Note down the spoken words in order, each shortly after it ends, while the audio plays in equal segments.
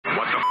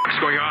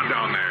going on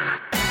down there?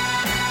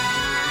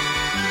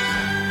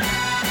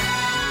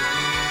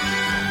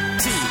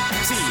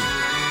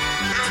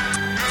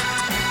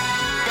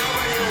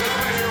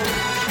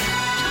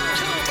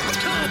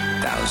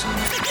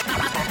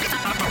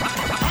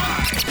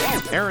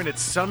 Aaron,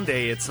 it's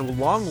Sunday. It's a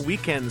long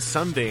weekend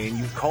Sunday, and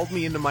you've called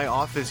me into my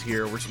office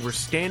here. We're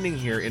standing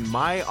here in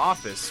my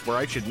office where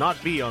I should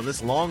not be on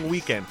this long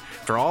weekend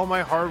after all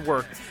my hard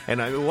work.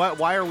 And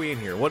why are we in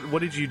here?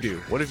 What did you do?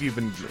 What have you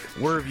been?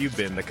 Where have you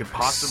been that could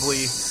possibly?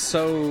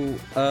 So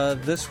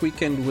this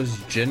weekend was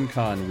Gen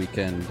Con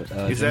weekend.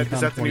 Is that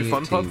the new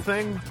Fun Pub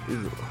thing?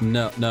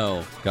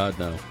 No, God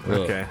no.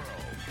 Okay.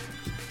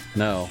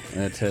 No,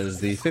 it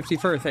is the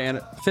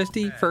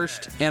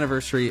 51st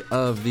anniversary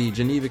of the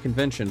Geneva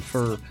Convention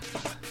for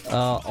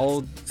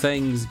all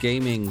things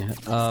gaming,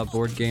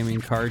 board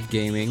gaming, card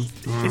gaming.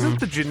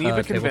 Isn't the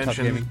Geneva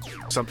Convention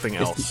something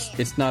else?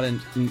 It's not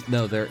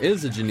no, there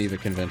is a Geneva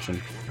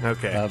Convention.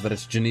 Okay. But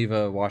it's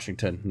Geneva,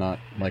 Washington, not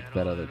like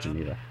that other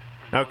Geneva.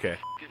 Okay.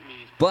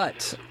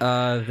 But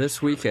this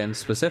weekend,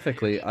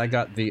 specifically, I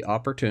got the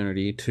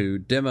opportunity to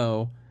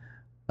demo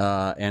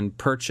and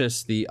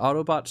purchase the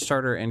Autobot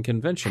Starter and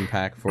Convention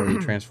Pack for the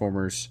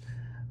Transformers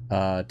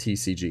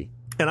TCG.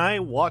 And I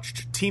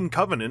watched Team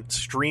Covenant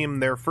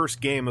stream their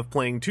first game of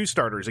playing two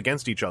starters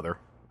against each other.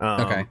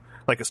 Okay.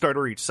 Like a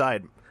starter each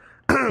side.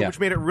 Which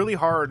made it really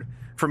hard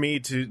for me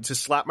to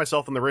slap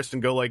myself on the wrist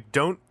and go, like,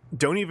 don't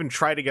even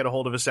try to get a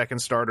hold of a second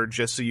starter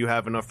just so you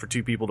have enough for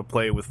two people to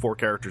play with four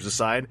characters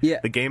aside. Yeah.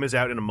 The game is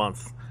out in a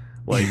month.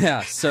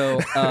 So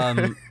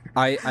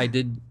I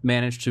did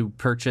manage to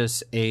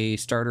purchase a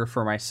starter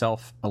for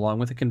myself along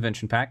with a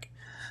convention pack,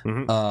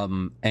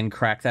 and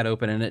crack that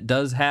open. And it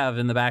does have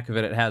in the back of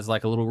it, it has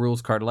like a little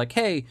rules card like,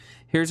 hey,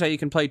 here's how you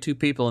can play two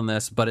people in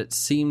this. But it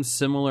seems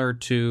similar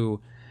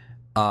to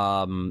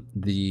how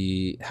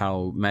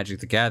Magic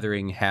the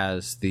Gathering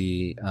has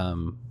the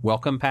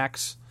welcome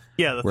packs.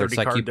 Yeah, the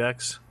 30-card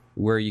decks.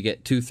 Where you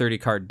get two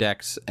 30-card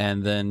decks,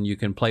 and then you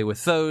can play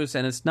with those,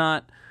 and it's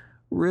not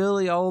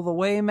really all the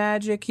way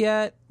Magic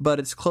yet, but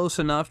it's close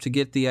enough to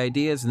get the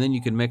ideas, and then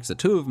you can mix the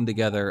two of them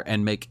together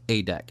and make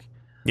a deck.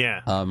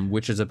 Yeah.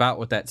 Which is about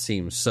what that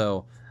seems.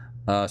 So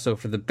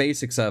for the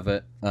basics of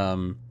it,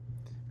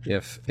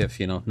 if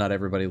not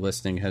everybody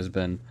listening has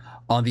been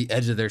on the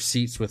edge of their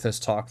seats with this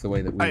talk the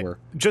way that we were.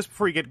 Just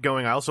before we get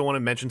going, I also want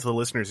to mention to the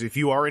listeners, if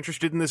you are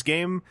interested in this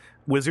game,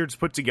 Wizards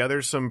put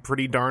together some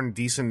pretty darn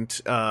decent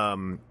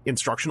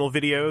instructional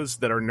videos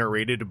that are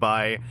narrated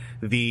by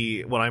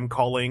what I'm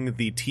calling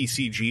the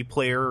TCG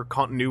player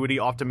continuity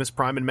Optimus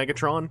Prime and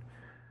Megatron.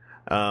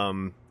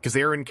 Because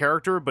they are in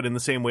character, but in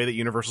the same way that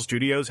Universal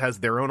Studios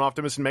has their own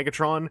Optimus and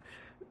Megatron,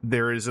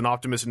 there is an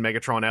Optimus and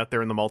Megatron out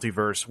there in the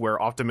multiverse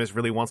where Optimus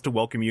really wants to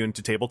welcome you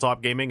into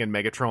tabletop gaming, and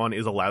Megatron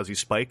is a lousy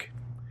Spike.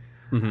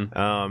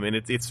 And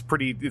it's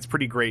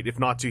pretty great, if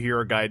not to hear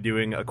a guy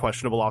doing a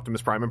questionable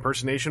Optimus Prime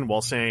impersonation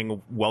while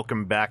saying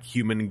 "Welcome back,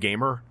 human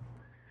gamer."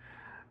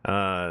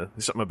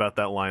 There's something about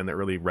that line that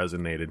really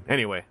resonated.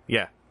 Anyway,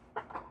 yeah.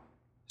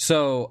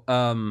 So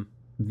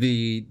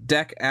the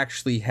deck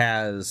actually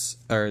has,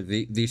 or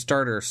the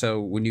starter. So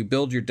when you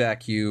build your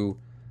deck, you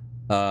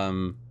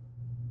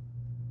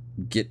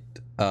get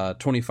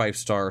 25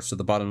 stars. So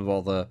the bottom of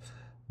all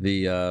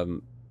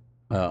the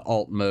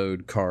alt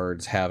mode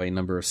cards have a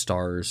number of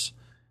stars.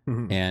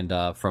 And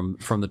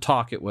from the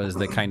talk, it was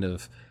they kind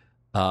of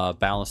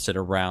balanced it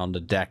around a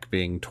deck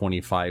being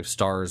 25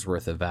 stars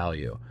worth of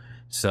value.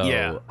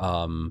 So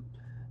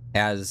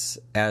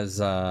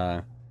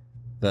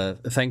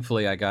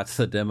thankfully I got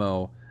the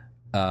demo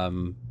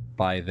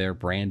by their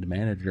brand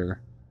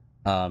manager,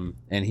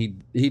 and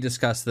he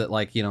discussed that,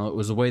 like, it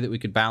was a way that we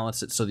could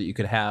balance it so that you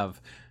could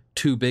have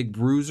two big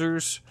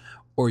bruisers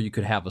or you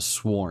could have a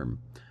swarm.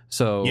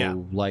 So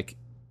like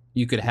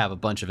you could have a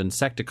bunch of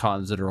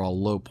Insecticons that are all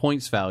low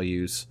points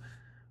values,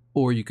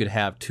 or you could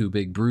have two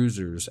big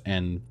bruisers,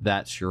 and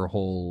that's your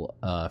whole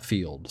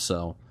field.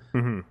 So,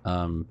 and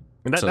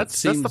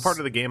that's the part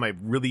of the game I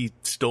really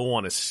still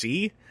want to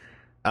see.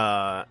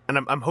 And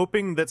I'm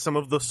hoping that some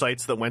of the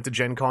sites that went to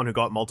Gen Con who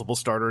got multiple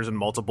starters and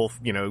multiple,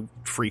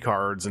 free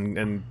cards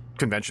and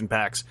convention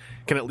packs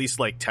can at least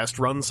like test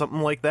run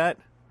something like that.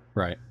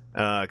 Right.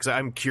 Because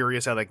I'm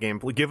curious how that game,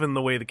 given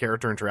the way the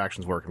character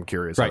interactions work, I'm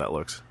curious how that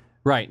looks.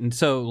 Right, and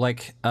so,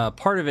 like,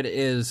 part of it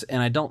is,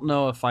 and I don't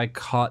know if I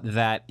caught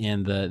that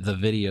in the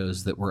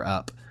videos that were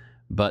up,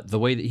 but the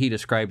way that he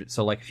described it,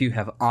 so, like, if you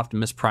have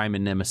Optimus Prime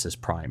and Nemesis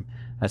Prime,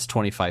 that's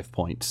 25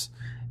 points.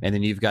 And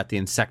then you've got the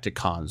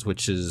Insecticons,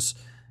 which is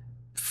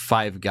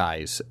 5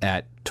 guys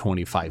at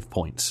 25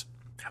 points.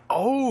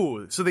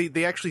 Oh, so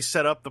they actually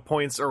set up the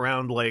points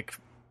around, like,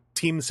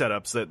 team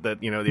setups that the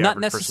Not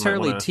average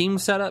necessarily team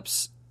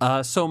setups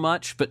so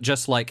much, but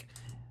just, like,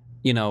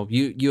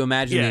 you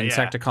imagine the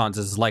Insecticons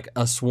as like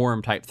a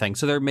swarm type thing,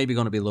 so they're maybe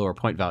going to be lower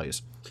point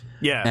values.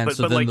 Yeah, and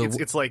but like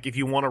it's like if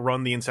you want to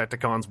run the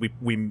Insecticons,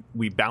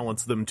 we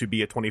balance them to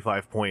be a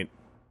 25 point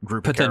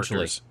group of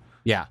characters.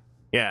 Yeah.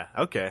 Yeah.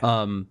 Okay.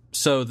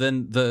 So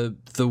then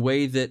the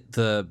way that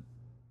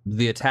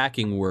the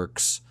attacking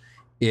works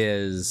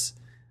is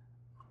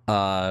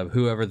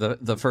whoever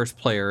the first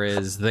player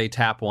is, they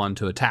tap one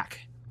to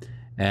attack.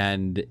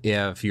 And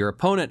if your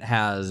opponent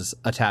has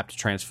a tapped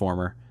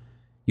Transformer,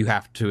 you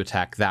have to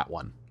attack that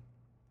one.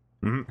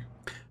 Mm-hmm.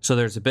 So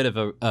there's a bit of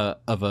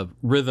a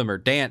rhythm or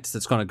dance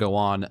that's going to go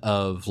on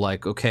of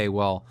like, okay,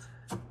 well,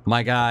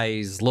 my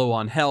guy's low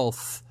on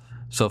health,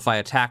 so if I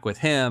attack with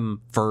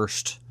him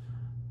first,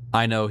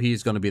 I know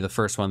he's going to be the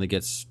first one that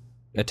gets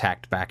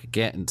attacked back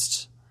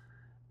against.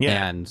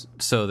 Yeah. And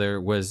so there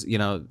was,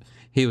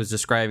 he was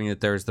describing that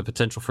there's the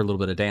potential for a little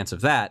bit of dance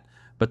of that.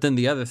 But then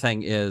the other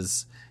thing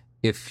is,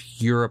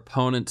 if your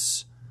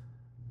opponents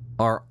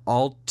are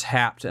all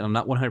tapped, and I'm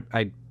not 100,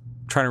 I'm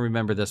trying to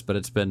remember this, but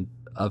it's been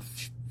a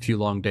few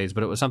long days,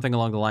 but it was something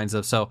along the lines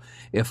of, so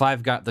if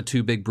I've got the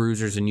 2 big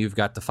bruisers and you've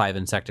got the 5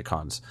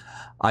 Insecticons,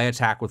 I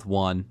attack with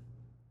one,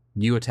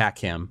 you attack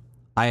him,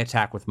 I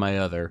attack with my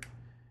other,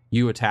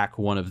 you attack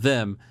one of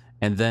them,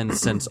 and then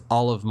since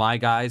all of my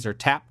guys are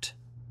tapped,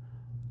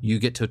 you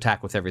get to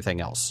attack with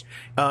everything else.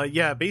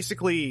 Yeah,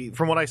 basically,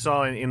 from what I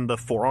saw in the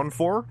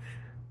 4-on-4,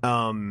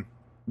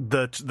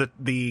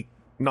 the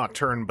not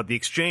turn, but the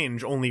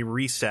exchange only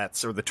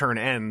resets, or the turn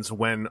ends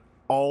when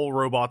all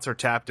robots are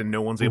tapped and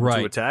no one's able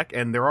to attack.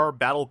 And there are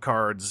battle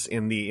cards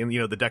in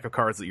the deck of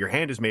cards that your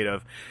hand is made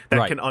of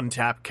that can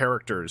untap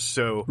characters.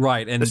 So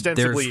and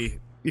ostensibly,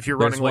 if you're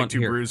running like 2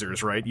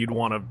 bruisers, right, you'd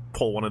want to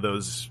pull one of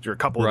those or a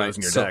couple of those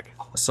in your deck.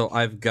 So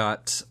I've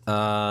got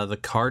the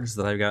cards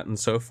that I've gotten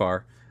so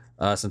far.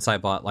 Since I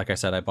bought, like I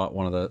said, I bought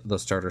one of the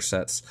starter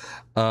sets.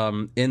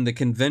 In the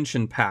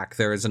convention pack,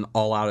 there is an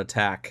all-out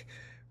attack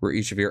where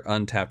each of your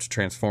untapped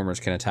Transformers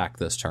can attack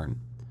this turn.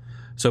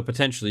 So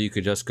potentially you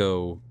could just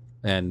go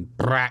and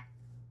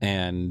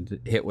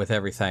hit with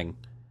everything.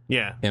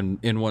 Yeah.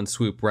 In one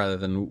swoop rather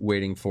than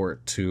waiting for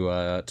it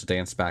to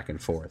dance back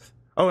and forth.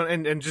 Oh,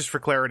 and just for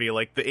clarity,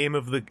 like the aim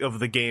of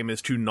the game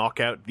is to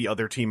knock out the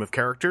other team of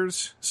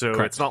characters.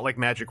 So It's not like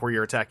Magic where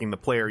you're attacking the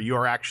player. You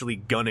are actually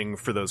gunning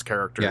for those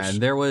characters. Yeah,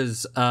 and there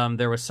was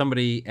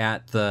somebody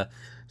at the.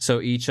 So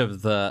each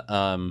of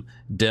the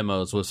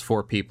demos was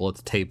 4 people at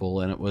the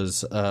table, and it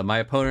was my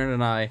opponent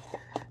and I,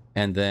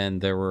 and then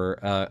there were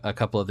a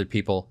couple other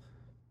people.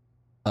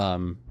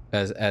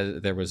 As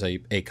there was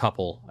a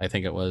couple, I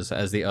think it was,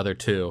 as the other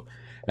 2,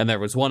 and there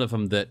was one of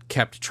them that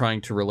kept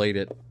trying to relate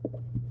it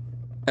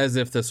as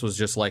if this was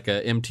just like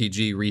a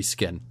MTG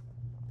reskin,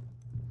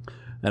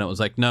 and it was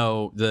like,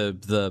 no,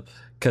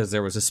 because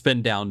there was a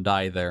spin down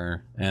die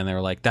there, and they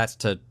were like, that's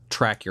to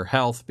track your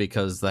health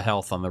because the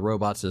health on the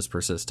robots is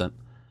persistent.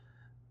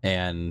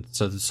 And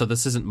so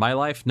this isn't my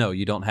life? No,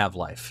 you don't have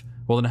life.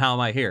 Well, then how am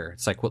I here?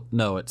 It's like, well,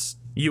 no, it's...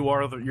 You're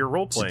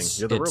role-playing.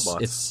 You're the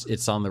robots.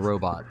 It's on the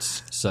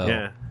robots. So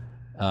yeah.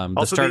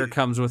 The starter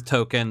comes with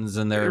tokens,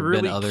 and there have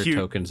really been other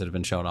tokens that have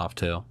been shown off,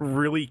 too.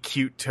 Really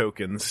cute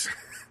tokens.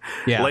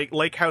 Yeah.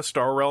 Like how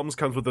Star Realms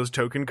comes with those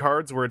token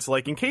cards, where it's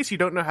like, in case you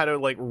don't know how to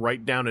like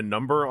write down a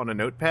number on a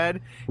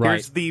notepad,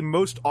 here's the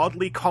most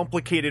oddly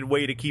complicated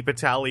way to keep a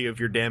tally of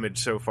your damage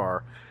so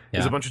far. Yeah.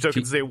 There's a bunch of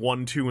tokens say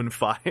 1, 2, and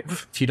 5.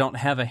 If you don't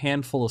have a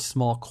handful of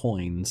small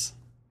coins,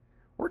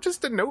 or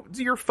just a note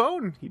to your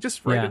phone, you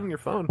just write it on your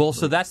phone. Well,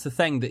 so that's the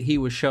thing that he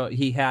was showing.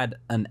 He had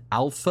an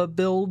alpha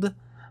build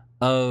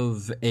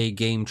of a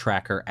game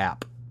tracker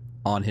app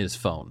on his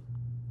phone.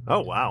 Oh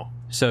wow!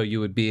 So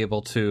you would be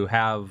able to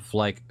have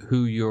like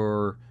who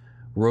your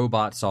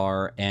robots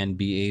are and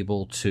be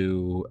able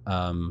to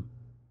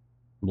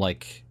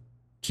like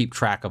keep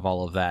track of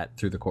all of that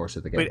through the course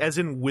of the game. Wait, as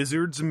in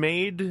Wizards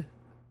made?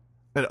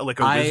 Like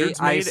a Wizards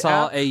made I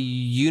saw app? a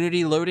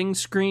Unity loading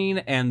screen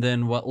and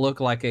then what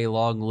looked like a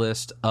long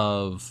list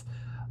of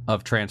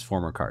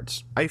Transformer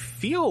cards. I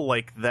feel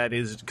like that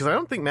is because I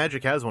don't think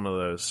Magic has one of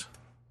those.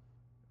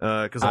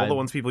 Because all the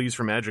ones people use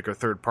for Magic are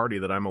third party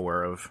that I'm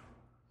aware of.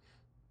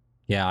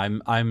 Yeah,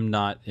 I'm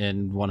not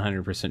in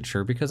 100%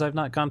 sure because I've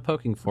not gone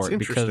poking for it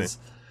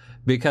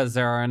because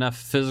there are enough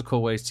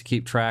physical ways to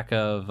keep track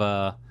of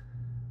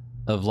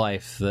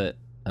life that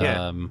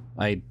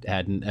I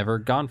hadn't ever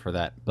gone for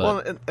that. But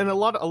well, and a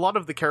lot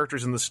of the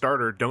characters in the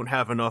starter don't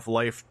have enough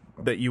life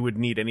that you would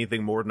need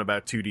anything more than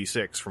about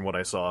 2d6 from what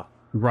I saw.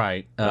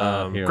 Right.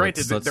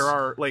 Granted, there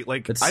are like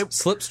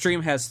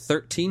Slipstream has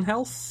 13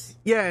 health.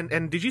 Yeah,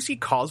 and did you see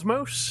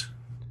Cosmos?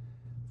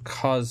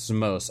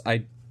 Cosmos,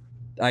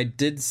 I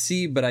did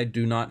see, but I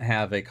do not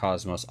have a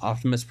Cosmos.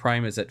 Optimus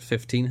Prime is at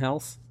 15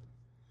 health.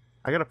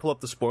 I gotta pull up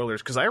the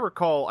spoilers, because I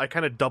recall I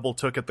kind of double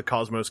took at the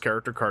Cosmos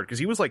character card, because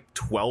he was like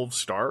 12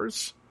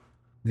 stars.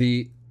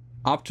 The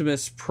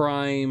Optimus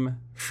Prime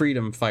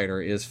Freedom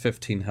Fighter is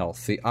 15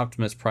 health. The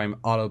Optimus Prime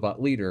Autobot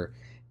Leader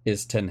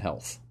is 10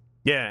 health.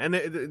 Yeah, and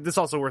this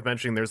also worth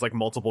mentioning, there's like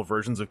multiple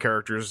versions of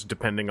characters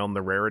depending on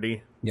the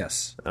rarity.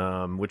 Yes.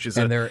 Which is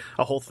a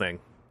whole thing.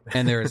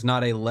 And there is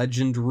not a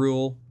legend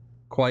rule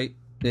quite.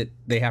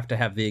 They have to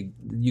have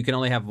you can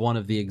only have one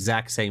of the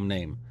exact same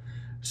name.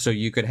 So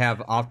you could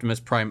have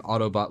Optimus Prime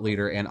Autobot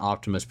Leader and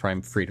Optimus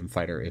Prime Freedom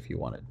Fighter if you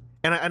wanted.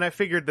 And I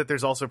figured that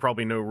there's also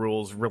probably no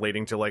rules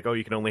relating to like, oh,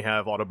 you can only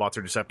have Autobots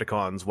or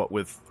Decepticons, what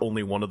with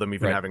only one of them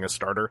even having a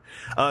starter.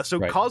 So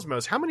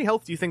Cosmos, how many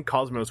health do you think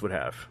Cosmos would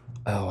have?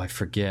 Oh, I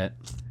forget.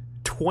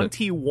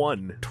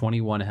 21.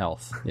 21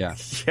 health, yeah.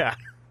 Yeah.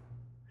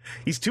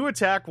 He's 2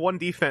 attack, 1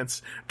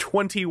 defense,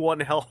 21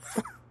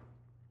 health.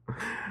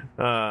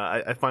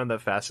 I find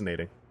that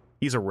fascinating.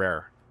 He's a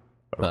rare.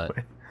 But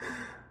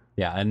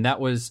yeah, and that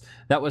was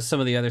some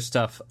of the other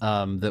stuff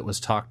that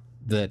was talked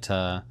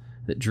that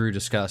Drew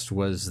discussed,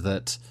 was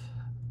that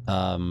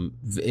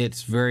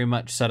it's very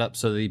much set up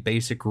so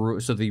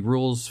the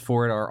rules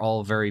for it are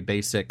all very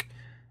basic,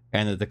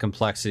 and that the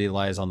complexity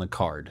lies on the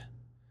card.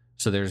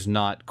 So there's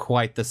not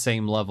quite the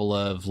same level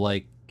of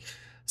like,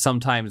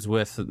 sometimes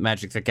with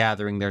Magic the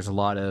Gathering there's a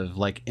lot of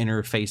like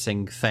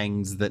interfacing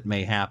things that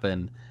may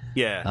happen.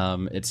 Yeah.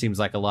 It seems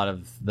like a lot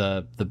of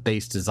the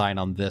base design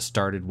on this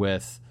started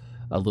with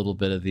a little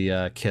bit of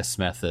the KISS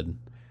method.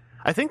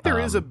 I think there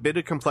is a bit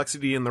of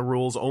complexity in the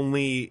rules,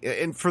 only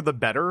and for the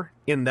better,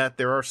 in that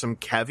there are some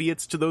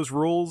caveats to those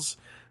rules,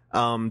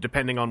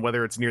 depending on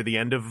whether it's near the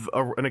end of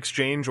an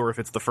exchange or if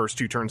it's the first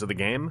 2 turns of the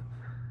game.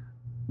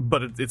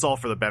 But it's all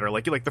for the better.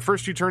 Like the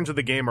first 2 turns of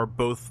the game are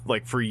both,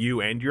 like, for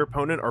you and your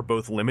opponent, are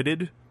both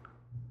limited,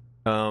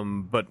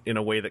 but in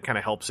a way that kind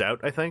of helps out,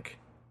 I think.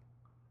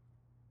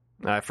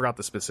 I forgot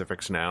the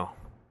specifics now.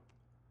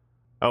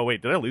 Oh,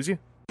 wait, did I lose you?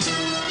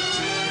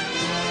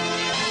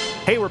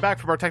 Hey, we're back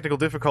from our technical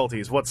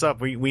difficulties. What's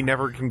up? We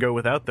never can go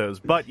without those.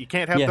 But you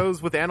can't have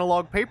those with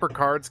analog paper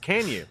cards,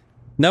 can you?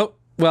 Nope.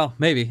 Well,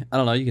 maybe. I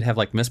don't know. You could have,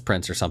 like,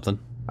 misprints or something.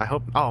 I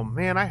hope... Oh,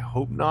 man, I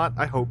hope not.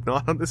 I hope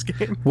not on this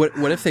game.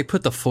 What if they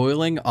put the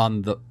foiling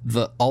on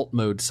the alt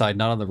mode side,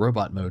 not on the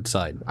robot mode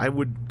side? I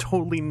would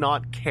totally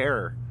not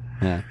care.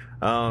 Yeah.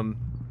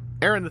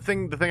 Aaron, the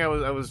thing I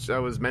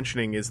was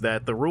mentioning is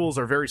that the rules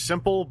are very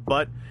simple,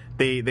 but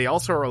they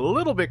also are a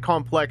little bit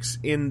complex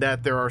in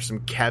that there are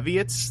some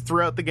caveats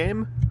throughout the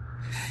game.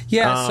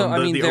 Yeah, so I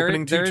mean,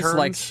 there's turns,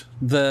 like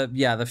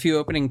the few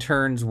opening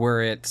turns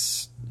where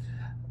it's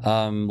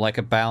like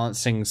a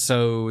balancing.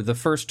 So the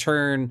first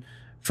turn,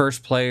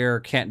 first player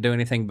can't do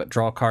anything but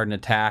draw a card and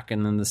attack,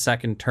 and then the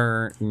second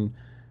turn,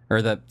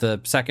 or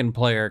the second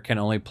player can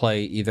only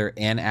play either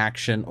an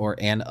action or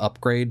an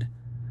upgrade.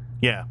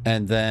 Yeah,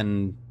 and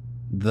then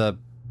the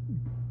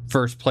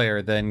first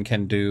player then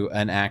can do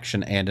an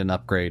action and an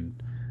upgrade,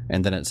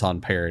 and then it's on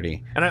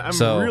parity. And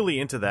I'm really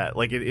into that.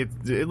 Like it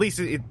at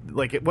least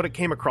what it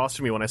came across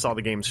to me when I saw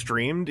the game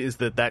streamed is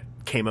that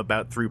came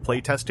about through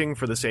playtesting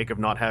for the sake of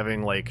not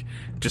having like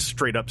just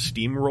straight up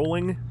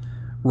steamrolling,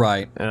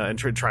 right? And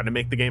try to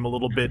make the game a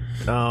little bit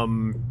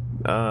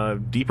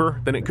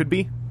deeper than it could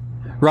be.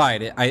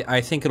 Right.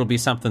 I think it'll be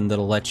something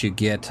that'll let you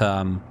get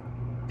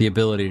the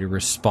ability to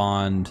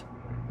respond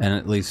and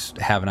at least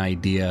have an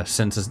idea.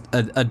 Since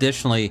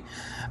additionally,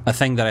 a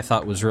thing that I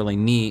thought was really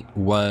neat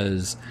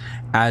was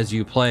as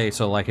you play,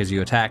 so like as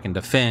you attack and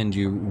defend,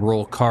 you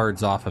roll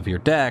cards off of your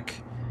deck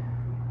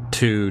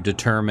to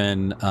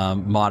determine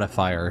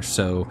modifiers.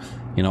 So,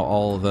 you know,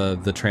 all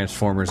the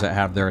Transformers that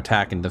have their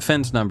attack and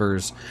defense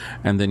numbers,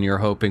 and then you're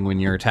hoping when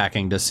you're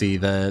attacking to see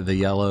the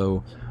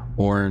yellow,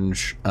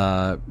 orange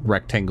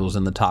rectangles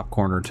in the top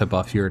corner to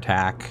buff your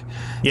attack.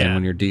 Yeah. And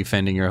when you're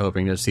defending, you're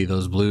hoping to see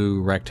those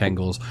blue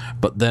rectangles.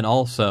 But then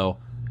also,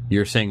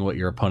 you're seeing what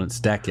your opponent's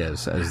deck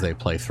is as they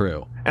play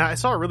through. And I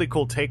saw a really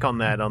cool take on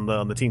that on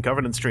the Team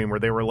Covenant stream, where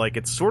they were like,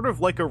 it's sort of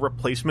like a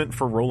replacement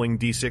for rolling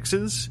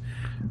D6s,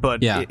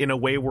 but in a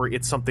way where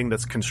it's something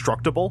that's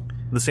constructible,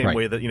 the same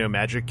way that, you know,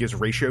 Magic is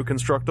ratio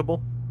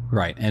constructible.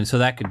 Right, and so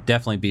that could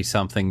definitely be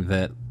something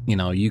that, you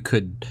know,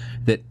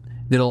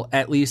 that'll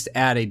at least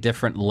add a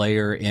different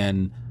layer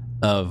in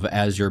of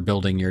as you're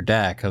building your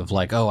deck of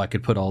like, oh, I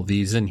could put all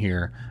these in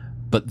here,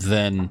 but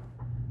then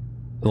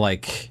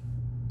like,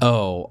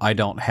 oh, I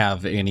don't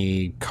have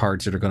any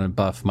cards that are going to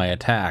buff my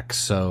attack,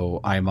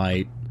 so I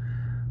might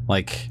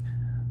like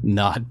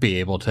not be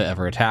able to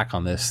ever attack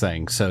on this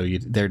thing. So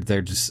they're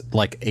just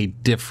like a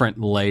different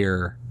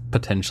layer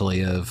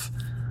potentially of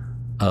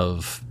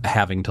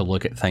having to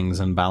look at things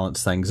and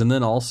balance things. And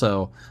then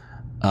also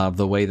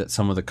the way that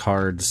some of the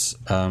cards,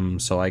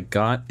 so I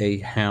got a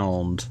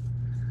hound,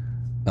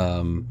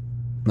 an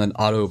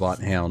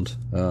Autobot hound,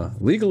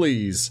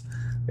 legalese,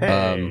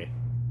 hey.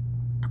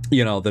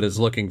 You know, that is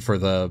looking for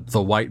the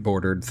white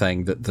bordered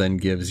thing that then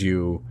gives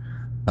you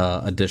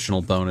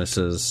additional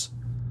bonuses.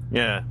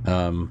 Yeah.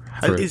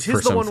 Is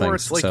his the one where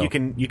it's like you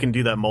can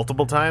do that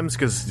multiple times?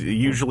 Because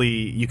usually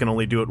you can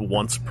only do it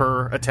once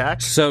per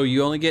attack. So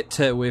you only get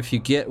to, if you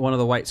get one of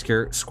the white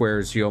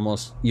squares, you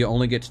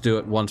only get to do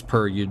it once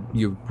per.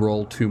 You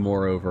roll 2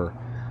 more over.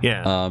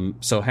 Yeah.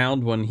 So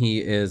Hound, when he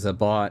is a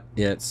bot,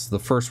 it's the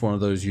first one of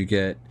those you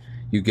get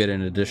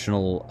an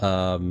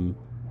additional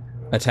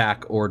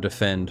attack or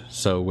defend.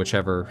 So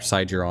whichever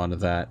side you're on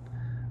of that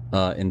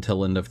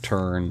until end of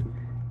turn.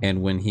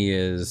 And when he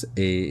is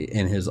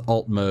in his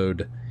alt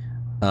mode,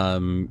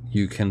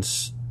 you can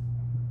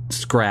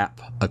discard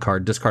a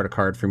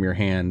card from your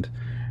hand,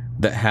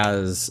 that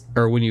has,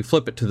 or when you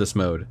flip it to this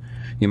mode,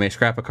 you may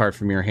scrap a card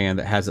from your hand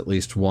that has at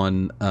least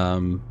one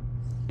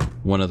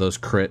of those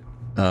crit,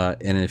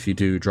 and if you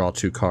do, draw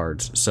 2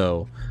 cards.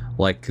 So,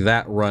 like,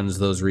 that runs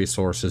those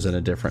resources in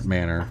a different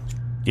manner.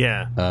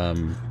 Yeah.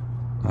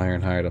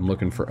 Ironhide, I'm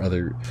looking for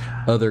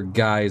other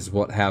guys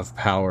what have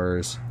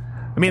powers.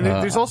 I mean,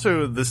 there's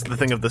also the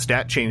thing of the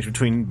stat change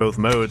between both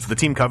modes. The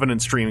Team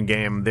Covenant stream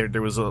game,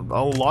 there was a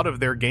lot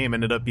of their game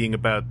ended up being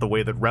about the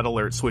way that Red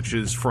Alert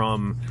switches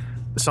from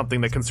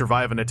something that can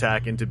survive an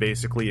attack into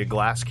basically a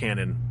glass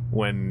cannon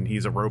when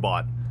he's a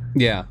robot.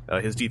 Yeah.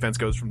 His defense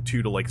goes from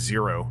 2 to like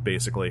 0,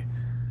 basically.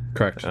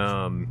 Correct.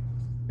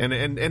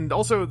 And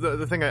also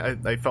the thing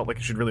I felt like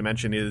I should really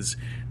mention is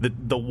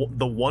the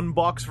one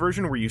box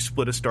version where you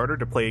split a starter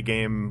to play a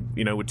game,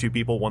 with 2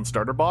 people, 1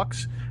 starter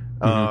box.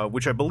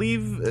 Which I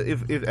believe,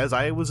 if as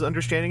I was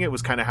understanding it,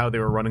 was kind of how they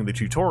were running the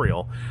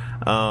tutorial.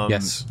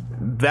 Yes.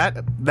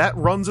 That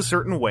runs a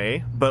certain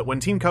way, but when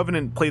Team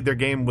Covenant played their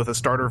game with a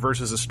starter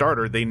versus a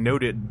starter, they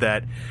noted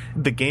that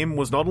the game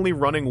was not only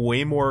running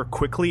way more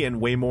quickly and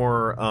way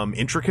more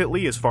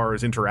intricately as far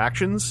as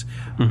interactions,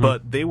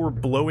 but they were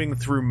blowing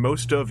through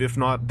most of, if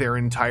not their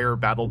entire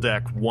battle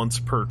deck once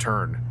per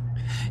turn.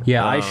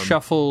 Yeah, I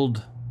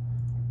shuffled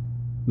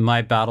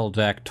my battle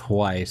deck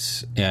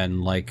twice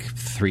in like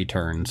 3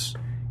 turns.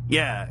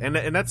 Yeah,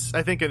 and that's,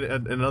 I think,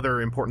 another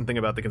important thing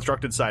about the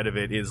constructed side of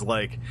it is,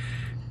 like,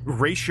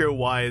 ratio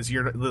wise,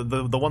 you're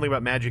the one thing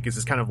about Magic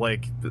is kind of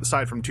like,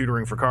 aside from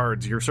tutoring for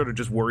cards, you're sort of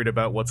just worried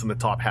about what's in the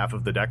top half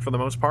of the deck for the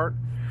most part.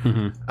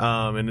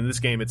 And in this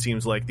game, it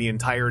seems like the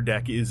entire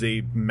deck is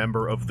a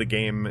member of the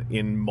game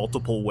in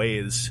multiple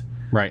ways.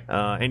 Right.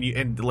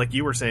 And like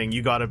you were saying,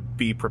 you got to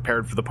be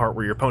prepared for the part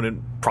where your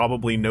opponent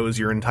probably knows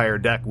your entire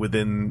deck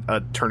within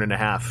a turn and a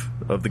half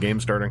of the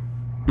game starting.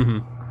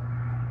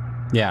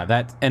 Yeah,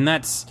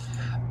 that's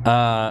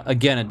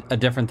again a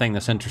different thing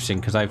that's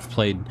interesting, because I've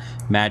played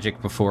Magic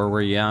before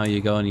where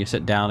you go and you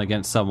sit down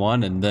against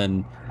someone and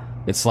then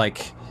it's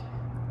like,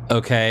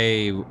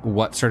 okay,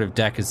 what sort of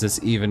deck is this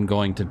even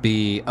going to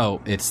be?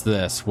 Oh, it's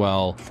this.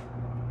 Well,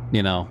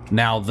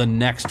 now the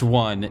next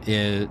round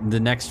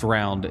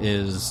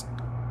is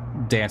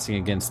dancing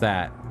against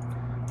that.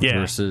 Yeah.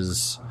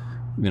 Versus,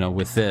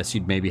 with this,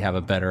 you'd maybe have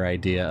a better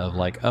idea of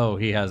like, oh,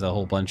 he has a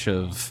whole bunch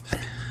of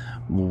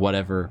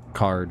whatever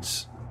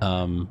cards.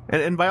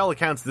 And by all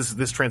accounts,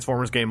 this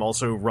Transformers game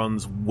also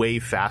runs way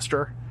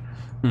faster.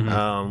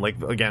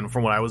 Like, again,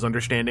 from what I was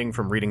understanding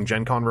from reading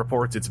Gen Con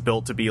reports, it's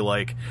built to be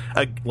like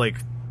a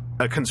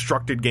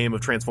constructed game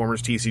of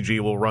Transformers TCG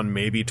will run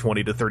maybe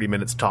 20 to 30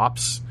 minutes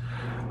tops,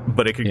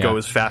 but it could go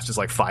as fast as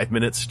like 5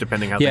 minutes,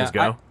 depending how things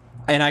go.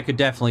 And I could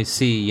definitely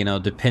see,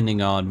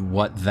 depending on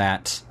what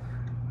that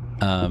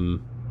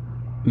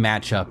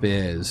matchup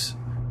is,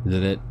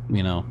 that it,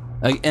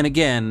 and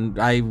again,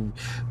 I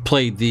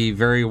played the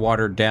very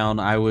watered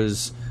down. I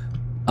was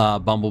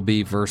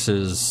Bumblebee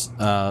versus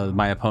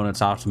my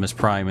opponent's Optimus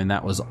Prime, and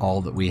that was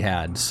all that we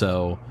had.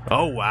 So,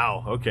 oh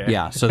wow, okay,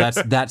 yeah. So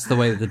that's the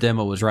way that the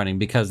demo was running,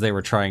 because they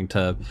were trying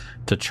to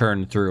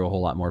churn through a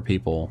whole lot more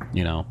people.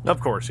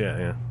 Of course,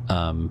 yeah.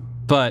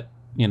 But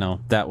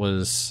that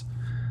was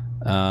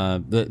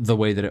the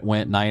way that it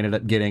went, and I ended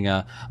up getting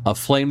a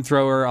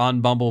flamethrower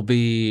on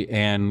Bumblebee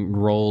and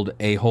rolled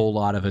a whole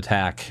lot of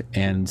attack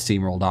and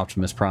steamrolled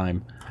Optimus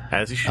Prime.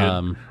 As you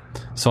should.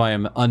 So I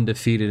am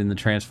undefeated in the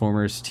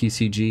Transformers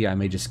TCG. I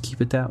may just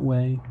keep it that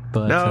way.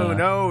 But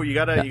no, you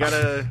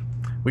gotta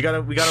we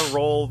gotta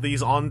roll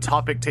these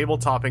on-topic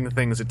table-topping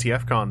things at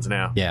TF Cons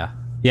now.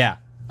 Yeah.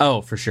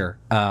 Oh, for sure.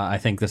 I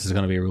think this is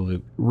going to be a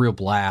real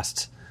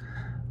blast.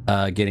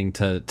 Getting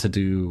to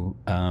do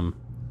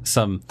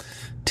some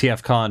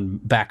TFCon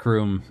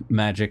backroom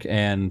Magic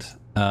and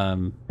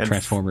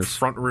Transformers.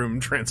 Front room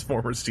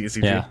Transformers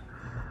TCG.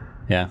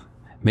 Yeah.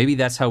 Maybe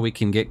that's how we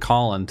can get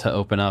Colin to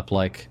open up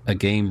like a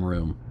game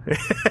room.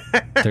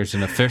 There's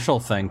an official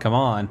thing. Come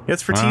on.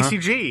 It's for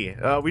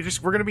TCG.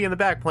 We're going to be in the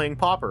back playing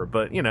Pauper,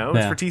 but it's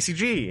for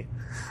TCG.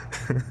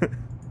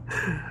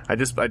 I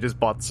just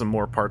bought some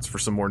more parts for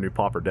some more new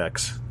Pauper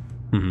decks.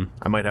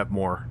 I might have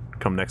more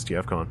come next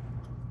TFCon.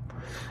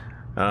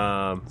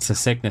 It's a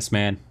sickness,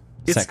 man.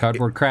 It's that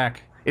cardboard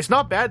crack. It's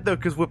not bad though,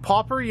 because with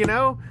Pauper, you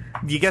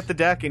get the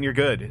deck and you're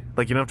good.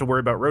 Like, you don't have to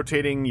worry about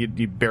rotating.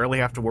 You barely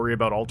have to worry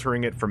about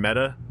altering it for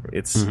meta.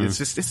 It's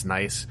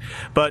nice.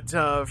 But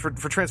for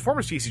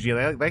Transformers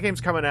TCG, that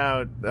game's coming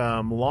out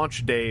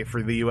launch day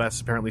for the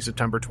US apparently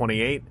September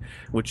 28,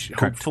 which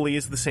Correct. Hopefully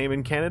is the same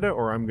in Canada,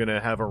 or I'm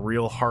gonna have a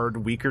real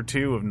hard week or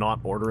two of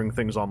not ordering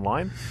things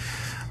online.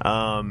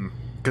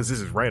 Because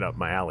this is right up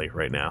my alley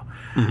right now.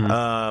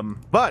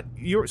 But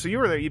you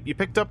were there. You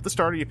picked up the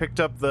starter, you picked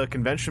up the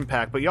convention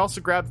pack, but you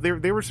also grabbed.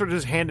 They were sort of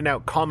just handing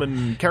out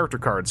common character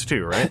cards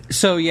too, right?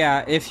 So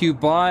yeah, if you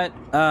bought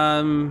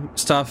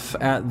stuff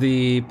at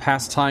the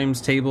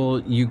pastimes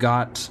table, you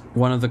got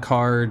one of the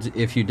cards.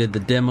 If you did the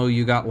demo,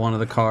 you got one of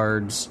the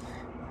cards.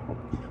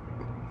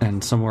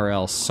 And somewhere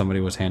else,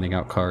 somebody was handing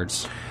out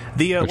cards.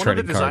 One of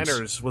the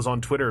designers was on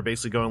Twitter,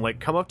 basically going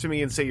like, "Come up to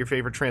me and say your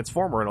favorite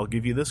Transformer, and I'll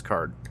give you this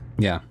card."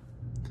 Yeah.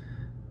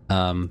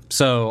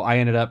 So I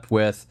ended up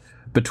with,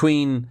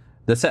 between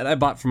the set I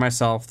bought for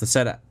myself, the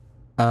set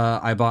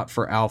I bought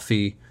for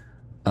Alfie,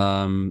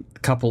 a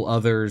couple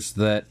others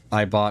that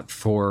I bought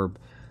for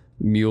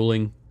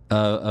muling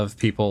of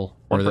people,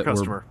 One or per that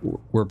customer.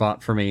 were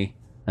bought for me.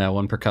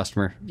 One per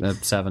customer.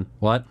 7.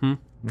 What?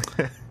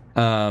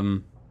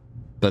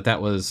 But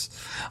that was,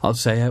 I'll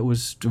say it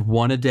was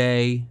one a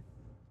day,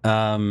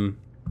 and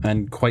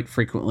quite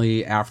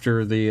frequently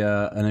after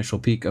the initial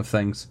peak of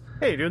things.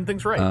 Hey, you're doing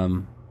things right.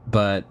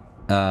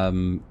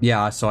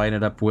 Yeah, so I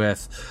ended up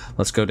with,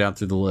 let's go down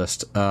through the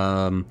list.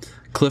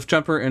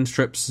 Cliffjumper and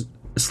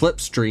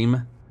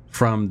Slipstream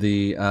from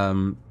the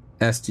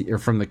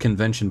from the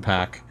convention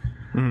pack.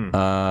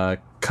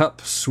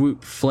 Cup,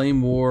 Swoop,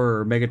 Flame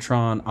War,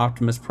 Megatron,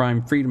 Optimus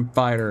Prime, Freedom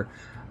Fighter,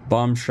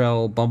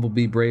 Bombshell,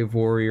 Bumblebee, Brave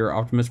Warrior,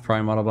 Optimus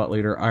Prime, Autobot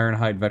Leader,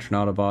 Ironhide,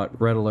 Veteran Autobot,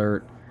 Red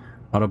Alert,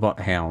 Autobot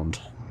Hound.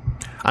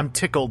 I'm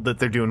tickled that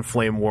they're doing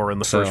Flame War in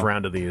the first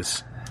round of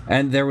these.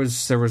 And there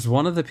was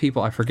one of the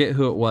people, I forget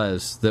who it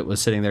was, that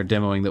was sitting there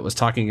demoing, that was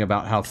talking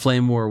about how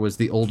Flame War was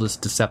the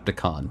oldest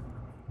Decepticon.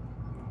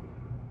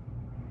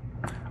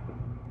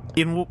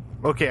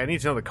 Okay, I need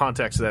to know the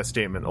context of that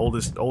statement.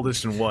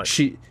 Oldest in what?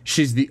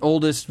 She's the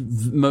oldest,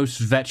 most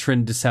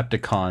veteran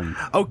Decepticon.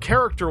 Oh,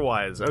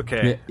 character-wise,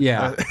 okay.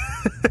 Yeah.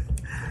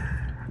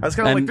 I was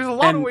kind of like, there's a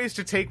lot of ways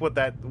to take what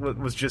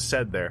was just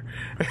said there.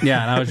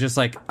 Yeah, and I was just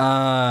like,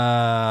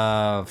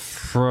 I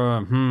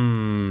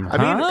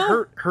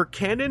mean, her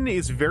canon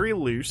is very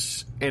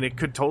loose, and it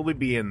could totally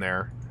be in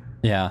there.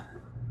 Yeah.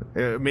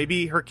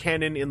 Maybe her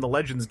canon in the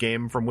Legends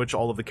game, from which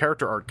all of the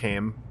character art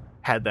came,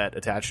 had that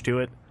attached to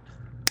it.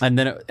 And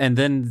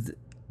then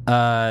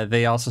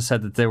they also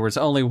said that there was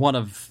only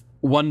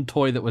one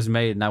toy that was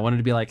made, and I wanted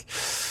to be like,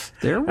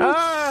 there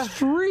were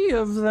 3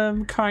 of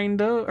them,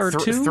 kind of, or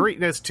 2. 3.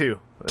 There's 2.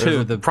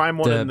 Two, the Prime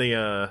one and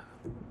the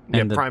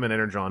Prime and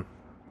Energon.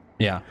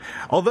 Yeah.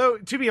 Although,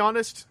 to be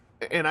honest,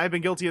 and I've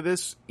been guilty of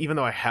this, even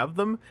though I have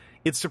them,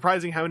 it's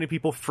surprising how many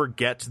people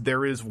forget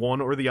there is one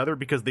or the other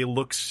because they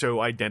look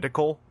so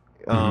identical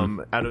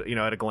at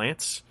a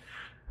glance.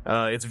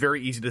 It's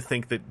very easy to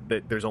think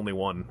that there's only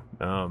one.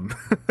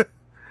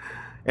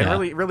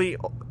 Really,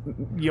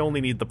 you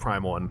only need the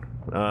Prime one.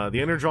 The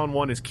Energon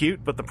one is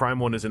cute, but the Prime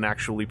one is an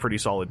actually pretty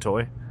solid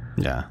toy.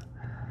 Yeah.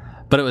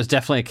 But it was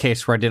definitely a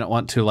case where I didn't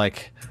want to,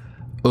 like,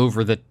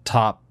 over the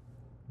top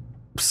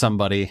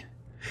somebody.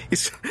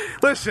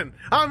 Listen,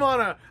 I'm on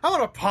a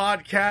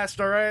podcast,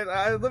 all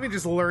right? Let me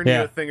just learn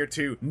you a thing or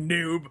two,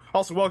 noob.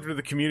 Also, welcome to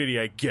the community,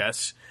 I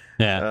guess.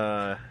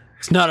 Yeah.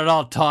 It's not at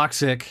all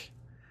toxic.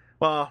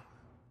 Well,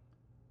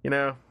 you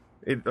know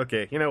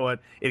what?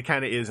 It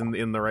kind of is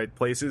in the right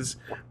places,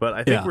 but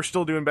I think we're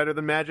still doing better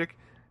than Magic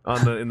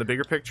in the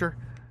bigger picture.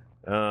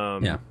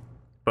 But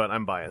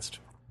I'm biased.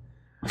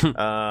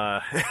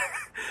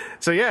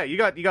 So yeah, you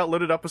got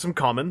loaded up with some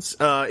commons.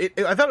 I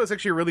thought it was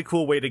actually a really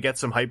cool way to get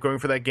some hype going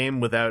for that game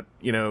without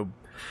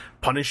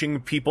punishing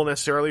people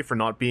necessarily for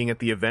not being at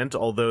the event.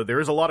 Although there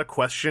is a lot of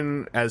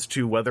question as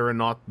to whether or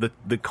not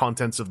the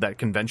contents of that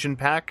convention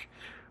pack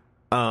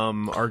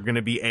are going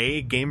to be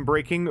A, game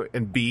breaking,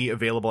 and B,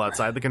 available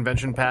outside the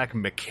convention pack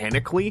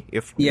mechanically.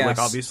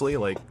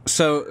 Obviously.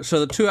 So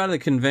the 2 out of the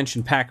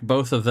convention pack,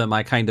 both of them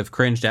I kind of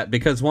cringed at,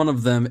 because one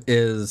of them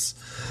is.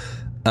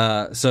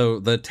 So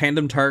the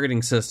tandem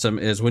targeting system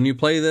is, when you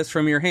play this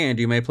from your hand,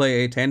 you may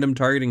play a tandem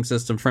targeting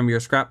system from your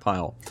scrap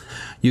pile.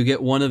 You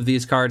get one of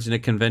these cards in a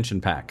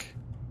convention pack.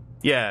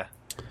 Yeah.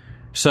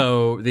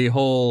 So the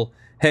whole,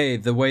 hey,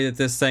 the way that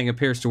this thing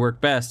appears to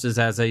work best is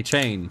as a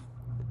chain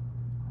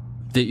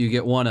that you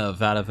get one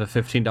of out of a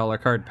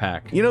 $15 card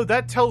pack.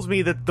 That tells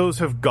me that those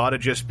have got to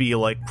just be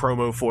like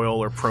promo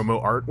foil or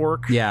promo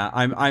artwork. Yeah,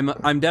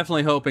 I'm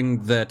definitely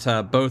hoping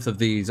that both of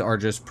these are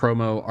just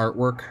promo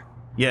artwork.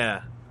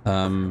 Yeah.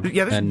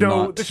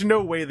 There's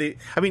no way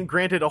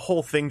granted, a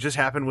whole thing just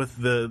happened with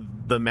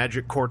the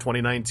Magic Core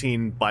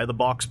 2019 buy the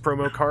box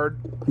promo card.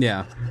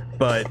 Yeah.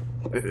 But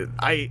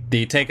do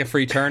you take a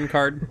free turn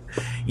card?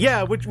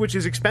 Yeah, which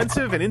is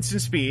expensive and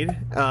instant speed,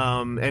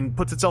 and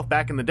puts itself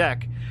back in the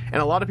deck.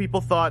 And a lot of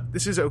people thought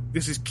this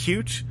is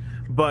cute,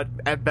 but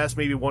at best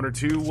maybe 1 or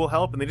 2 will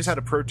help. And they just had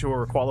a Pro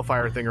Tour or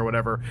qualifier thing or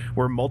whatever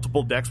where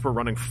multiple decks were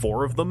running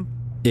 4 of them.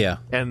 Yeah.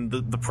 And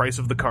the price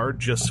of the card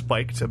just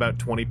spiked about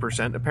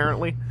 20%,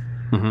 apparently.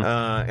 Mm-hmm.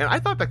 And I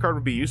thought that card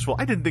would be useful.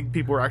 I didn't think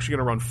people were actually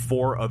going to run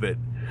 4 of it.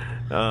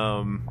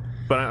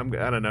 But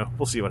I don't know.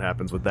 We'll see what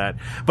happens with that.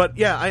 But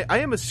yeah, I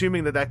am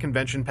assuming that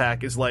convention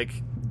pack is like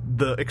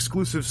the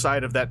exclusive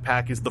side of that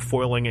pack is the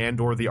foiling and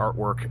or the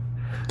artwork.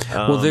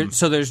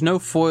 So there's no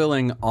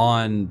foiling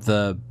on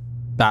the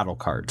battle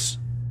cards.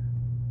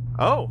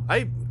 Oh,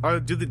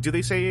 do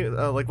they say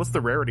what's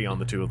the rarity on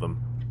the 2 of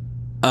them?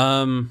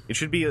 It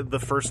should be the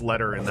first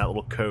letter in that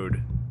little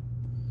code.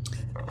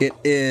 It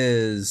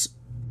is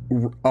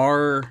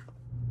R001,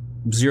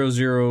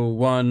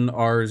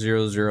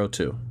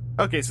 R002.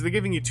 Okay, so they're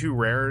giving you 2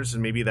 rares,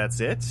 and maybe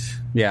that's it.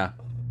 Yeah,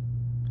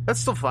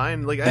 that's still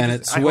fine.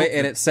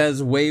 It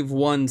says Wave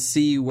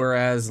 1C,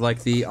 whereas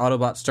like the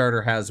Autobot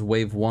starter has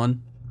Wave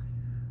 1.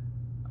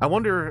 I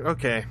wonder,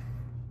 okay,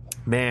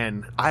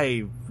 man,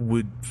 I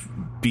would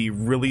be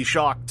really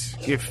shocked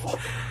if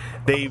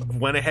they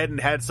went ahead and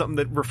had something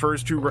that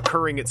refers to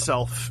recurring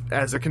itself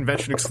as a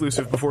convention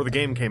exclusive before the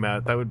game came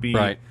out. That would be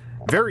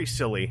very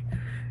silly.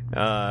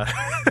 But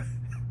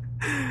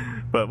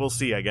we'll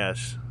see, I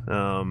guess.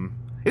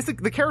 It's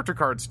the character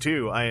cards,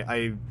 too.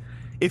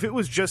 If it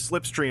was just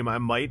Slipstream, I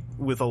might,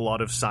 with a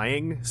lot of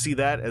sighing, see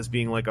that as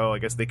being like, oh, I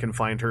guess they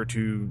confined her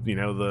to,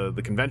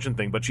 the convention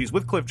thing. But she's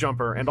with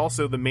Cliffjumper, and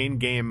also the main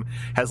game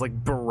has, like,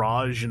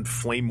 Barrage and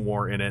Flame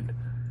War in it.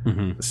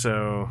 Mm-hmm.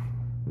 So...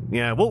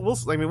 yeah, we'll.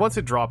 I mean, once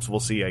it drops, we'll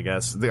see. I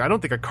guess I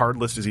don't think a card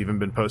list has even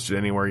been posted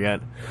anywhere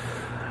yet.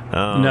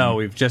 No,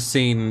 we've just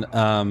seen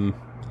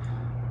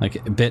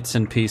like bits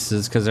and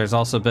pieces because there's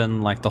also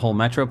been like the whole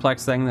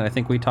Metroplex thing that I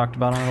think we talked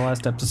about on our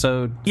last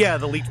episode. Yeah,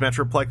 the leaked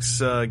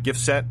Metroplex gift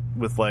set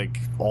with like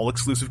all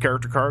exclusive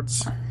character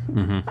cards.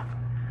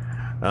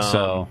 Mm-hmm.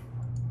 So,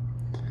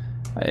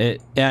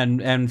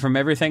 and from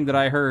everything that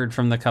I heard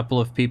from the couple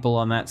of people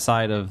on that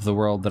side of the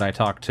world that I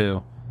talked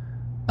to,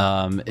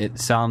 it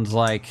sounds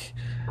like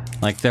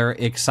they're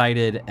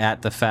excited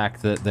at the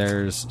fact that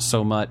there's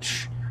so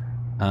much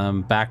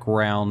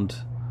background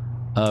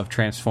of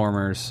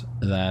Transformers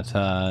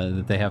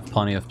that they have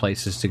plenty of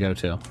places to go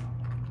to.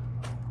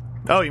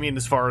 Oh, you mean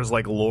as far as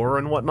like lore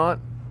and whatnot?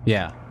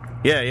 Yeah.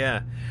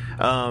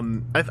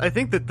 I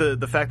think that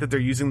the fact that they're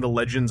using the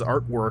Legends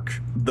artwork,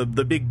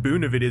 the big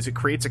boon of it is it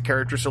creates a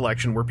character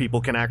selection where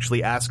people can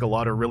actually ask a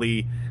lot of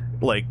really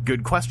like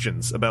good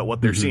questions about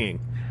what they're seeing.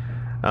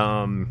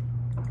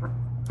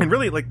 And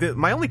really, like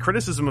my only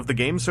criticism of the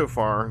game so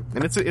far,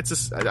 and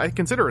I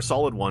consider a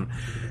solid one,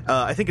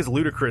 I think it's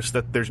ludicrous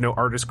that there's no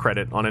artist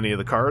credit on any of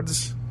the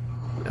cards,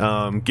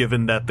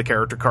 given that the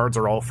character cards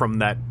are all from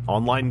that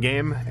online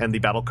game and the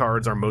battle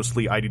cards are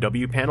mostly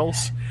IDW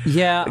panels.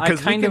 Yeah,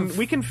 because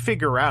we can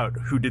figure out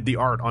who did the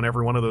art on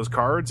every one of those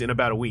cards in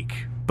about a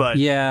week. But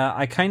yeah,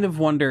 I kind of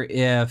wonder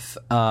if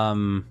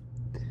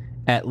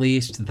at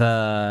least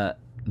the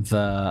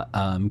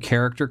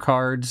character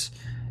cards,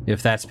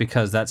 if that's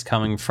because that's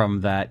coming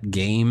from that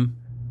game,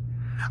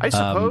 I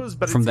suppose,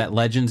 but from that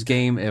Legends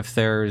game, if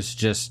there's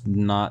just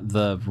not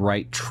the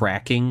right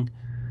tracking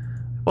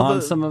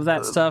on some of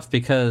that stuff,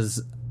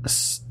 because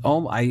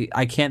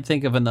I can't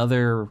think of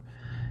another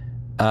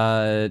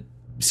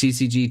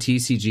CCG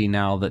TCG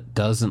now that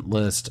doesn't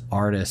list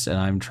artists, and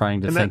I'm trying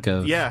to think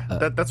of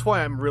that's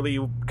why I'm really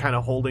kind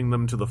of holding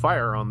them to the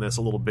fire on this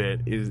a little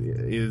bit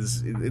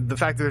is the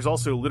fact that there's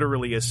also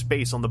literally a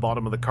space on the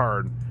bottom of the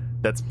card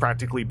that's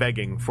practically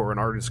begging for an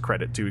artist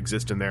credit to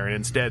exist in there, and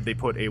instead they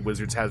put a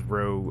Wizards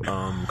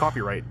Hasbro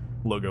copyright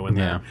logo in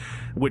there,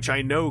 which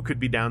I know could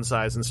be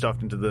downsized and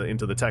stuffed into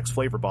the text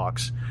flavor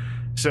box.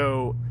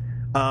 So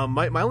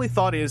my only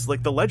thought is,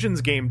 like, the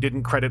Legends game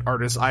didn't credit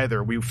artists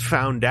either. We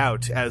found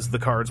out as the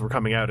cards were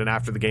coming out and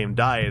after the game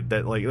died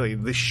that like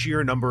the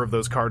sheer number of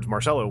those cards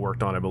Marcelo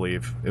worked on, I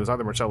believe it was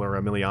either Marcelo or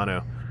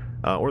Emiliano,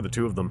 or the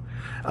two of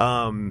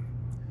them.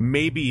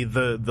 Maybe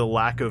the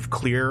lack of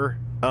clear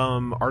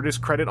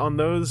artist credit on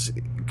those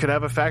could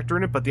have a factor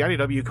in it, but the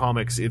IDW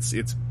comics,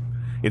 it's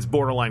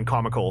borderline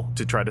comical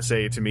to try to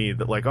say to me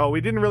that like, oh,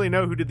 we didn't really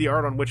know who did the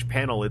art on which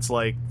panel. It's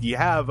like you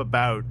have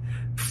about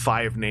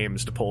 5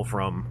 names to pull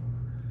from,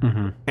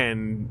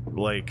 and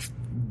like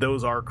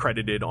those are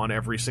credited on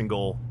every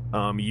single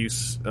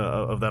use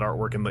of that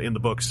artwork in the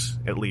books,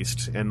 at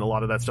least, and a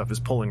lot of that stuff is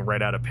pulling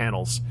right out of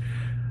panels.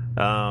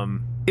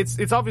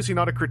 It's obviously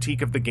not a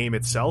critique of the game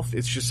itself.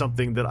 It's just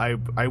something that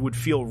I would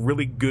feel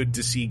really good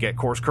to see get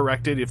course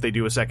corrected if they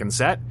do a second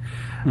set,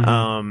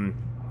 and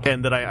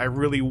that I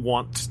really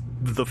want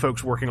the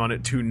folks working on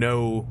it to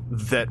know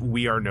that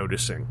we are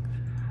noticing.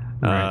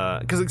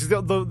 Because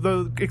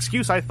the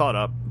excuse I thought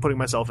up, putting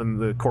myself in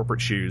the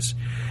corporate shoes,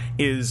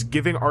 is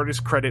giving artists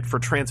credit for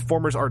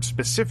Transformers art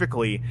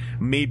specifically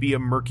may be a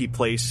murky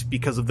place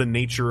because of the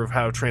nature of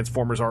how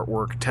Transformers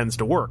artwork tends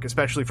to work,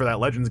 especially for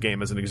that Legends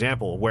game as an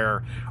example,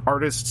 where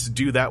artists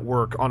do that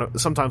work on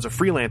sometimes a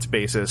freelance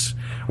basis,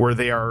 where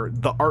the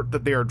art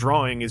that they are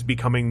drawing is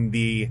becoming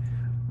the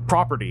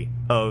property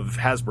of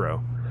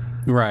Hasbro.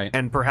 Right.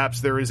 And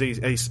perhaps there is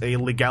a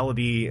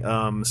legality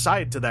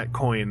side to that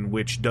coin,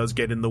 which does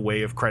get in the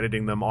way of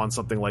crediting them on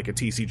something like a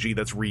TCG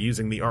that's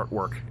reusing the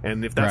artwork.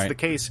 And if that's the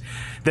case,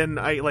 then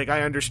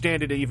I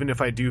understand it, even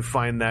if I do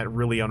find that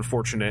really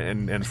unfortunate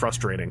and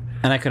frustrating.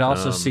 And I could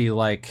also see,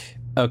 like,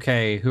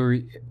 okay,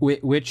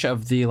 which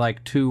of the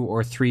like 2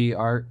 or 3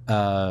 art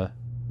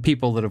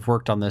people that have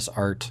worked on this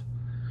art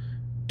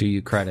do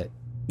you credit?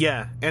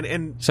 Yeah,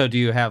 and so do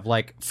you have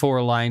like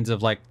 4 lines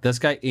of like this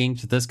guy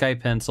inked, this guy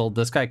penciled,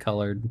 this guy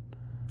colored?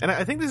 And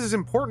I think this is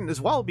important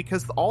as well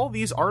because all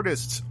these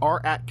artists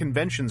are at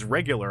conventions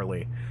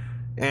regularly,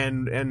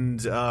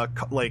 and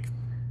like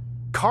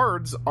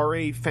cards are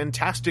a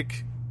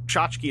fantastic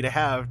tchotchke to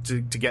have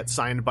to get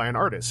signed by an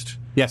artist.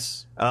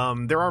 Yes.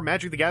 There are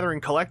Magic the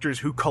Gathering collectors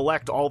who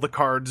collect all the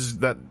cards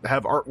that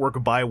have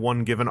artwork by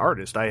one given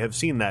artist. I have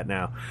seen that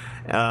now.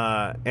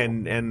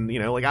 And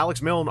like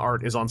Alex Milne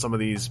art is on some of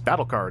these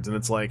battle cards, and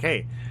it's like,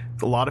 hey,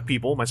 a lot of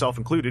people, myself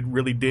included,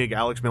 really dig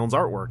Alex Milne's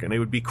artwork, and it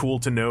would be cool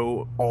to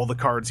know all the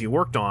cards he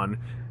worked on,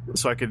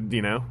 so I could,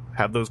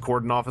 have those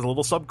cordoned off as a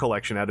little sub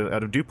collection out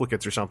of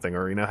duplicates or something,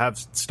 or have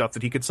stuff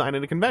that he could sign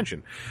at a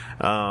convention.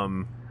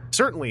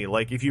 Certainly,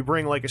 like, if you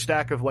bring like a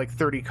stack of like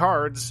 30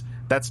 cards,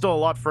 that's still a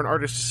lot for an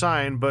artist to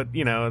sign, but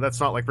that's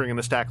not like bringing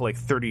a stack of like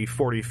 30,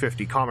 40,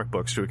 50 comic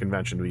books to a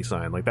convention to be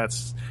signed. Like,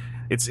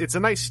 it's a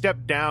nice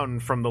step down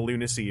from the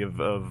lunacy of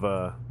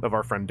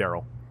our friend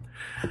Daryl.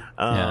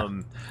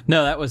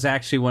 No, that was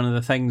actually one of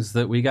the things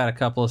that we got a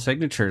couple of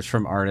signatures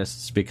from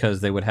artists, because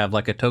they would have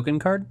like a token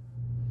card.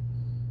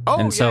 Oh,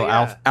 and so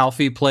yeah.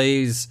 Alfie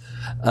plays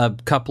a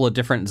couple of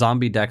different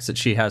zombie decks that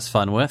she has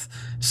fun with.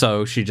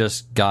 So she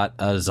just got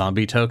a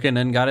zombie token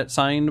and got it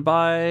signed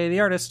by the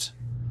artist.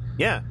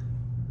 Yeah.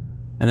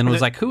 And then was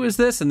like, who is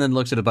this? And then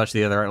looks at a bunch of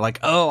the other art, like,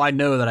 oh, I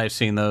know that I've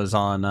seen those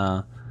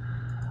on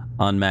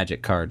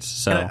Magic cards.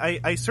 So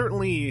I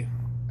certainly,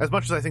 as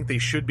much as I think they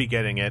should be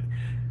getting it,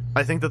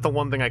 I think that the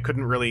one thing I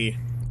couldn't really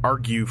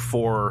argue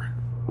for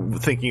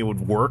thinking it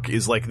would work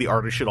is like the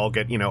artists should all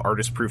get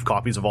artist proof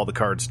copies of all the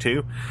cards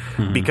too,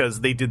 because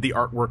they did the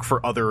artwork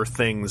for other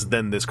things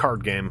than this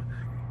card game,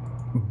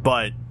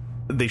 but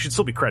they should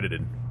still be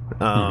credited.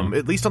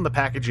 At least on the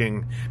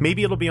packaging.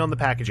 Maybe it'll be on the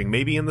packaging,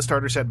 maybe in the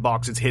starter set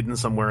box it's hidden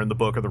somewhere in the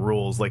book of the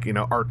rules, like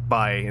art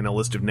by in a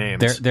list of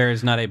names. There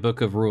is not a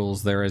book of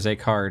rules, there is a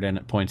card and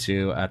it points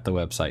you at the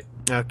website.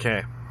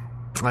 Okay.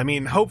 I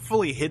mean,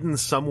 hopefully hidden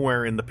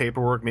somewhere in the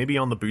paperwork, maybe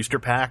on the booster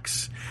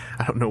packs.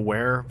 I don't know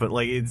where, but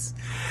like it's.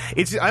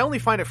 I only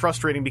find it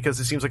frustrating because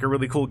it seems like a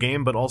really cool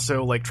game, but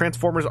also like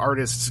Transformers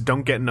artists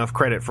don't get enough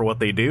credit for what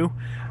they do,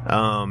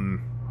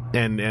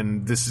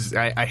 and this is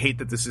I hate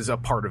that this is a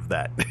part of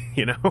that,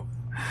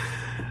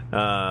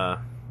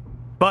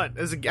 But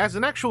as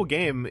an actual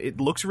game, it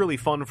looks really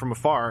fun from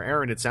afar.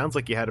 Aaron, it sounds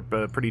like you had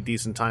a pretty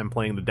decent time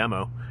playing the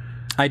demo.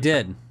 I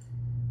did,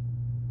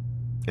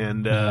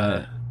 and.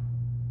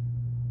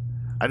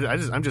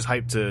 I'm just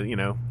hyped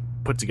to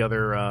put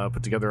together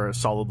a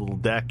solid little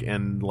deck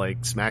and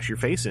like smash your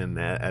face in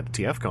at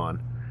TFCon.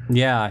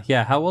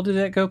 Yeah. How well did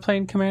it go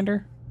playing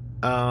Commander?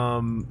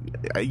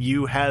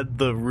 You had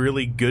the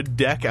really good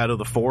deck out of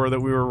the 4 that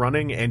we were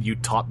running, and you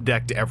top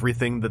decked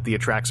everything that the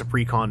Atraxa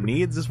Precon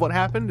needs. Is what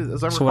happened?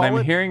 As I recall, so what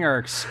I'm hearing are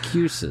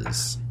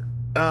excuses.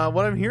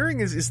 What I'm hearing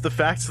is the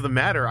facts of the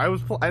matter. I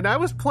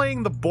was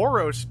playing the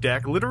Boros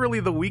deck, literally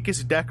the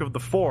weakest deck of the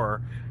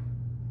 4.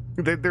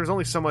 There's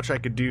only so much I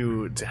could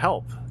do to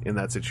help in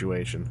that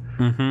situation.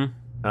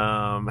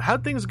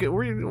 How'd things go?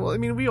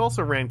 We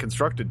also ran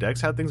constructed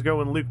decks. How'd things go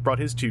when Luke brought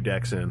his 2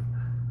 decks in?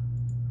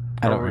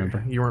 I don't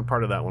remember. You weren't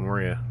part of that one,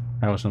 were you?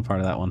 I wasn't part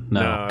of that one.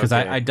 No, because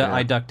okay,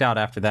 I ducked out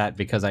after that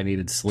because I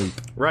needed sleep.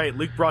 Right,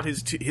 Luke brought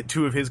his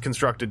 2 of his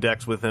constructed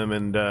decks with him,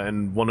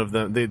 and one of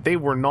them they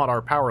were not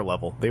our power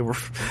level. They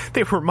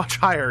were much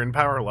higher in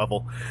power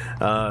level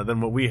than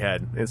what we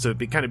had, and so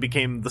it kind of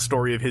became the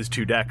story of his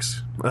 2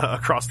 decks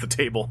across the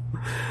table.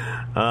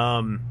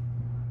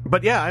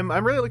 But yeah, I'm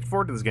really looking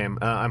forward to this game.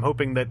 I'm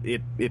hoping that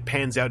it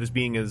pans out as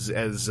being as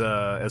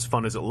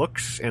fun as it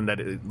looks, and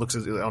that it looks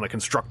on a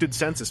constructed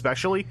sense,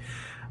 especially.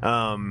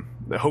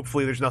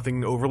 Hopefully there's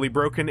nothing overly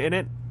broken in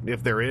it.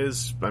 If there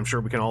is, I'm sure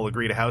we can all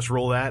agree to house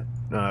rule that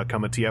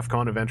come a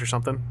TFCon event or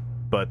something.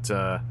 But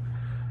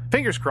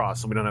fingers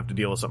crossed, so we don't have to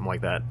deal with something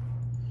like that.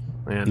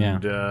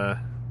 And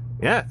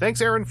yeah, thanks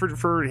Aaron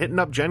for hitting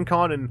up Gen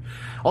Con, and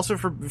also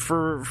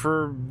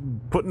for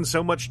putting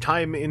so much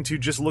time into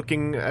just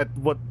looking at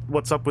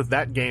what's up with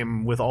that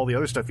game with all the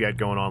other stuff you had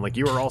going on. Like,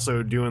 you were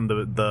also doing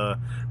the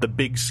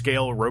big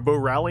scale Robo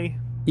Rally.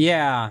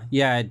 Yeah,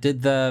 I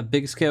did the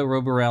big scale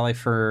Robo Rally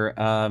for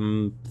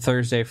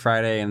Thursday,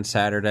 Friday, and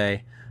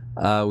Saturday.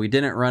 We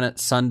didn't run it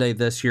Sunday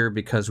this year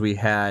because we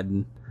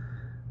had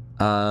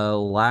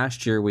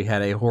last year we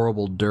had a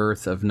horrible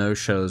dearth of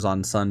no-shows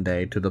on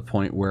Sunday, to the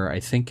point where I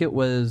think it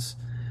was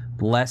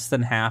less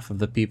than half of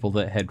the people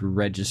that had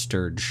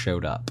registered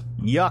showed up.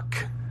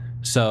 Yuck.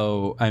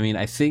 So, I mean,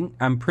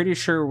 I'm pretty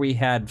sure we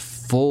had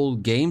full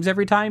games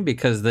every time,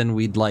 because then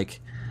we'd like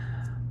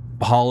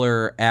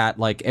holler at,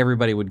 like,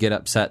 everybody would get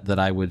upset that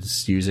I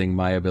was using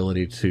my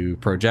ability to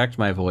project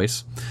my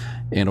voice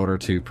in order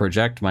to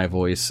project my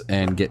voice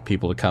and get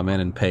people to come in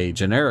and pay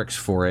generics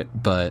for it.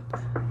 But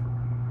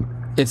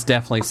it's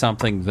definitely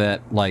something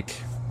that, like,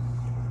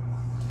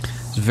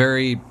 it's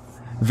very,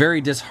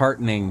 very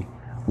disheartening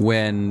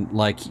when,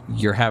 like,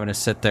 you're having to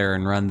sit there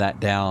and run that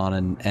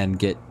down and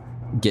get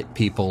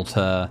people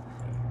to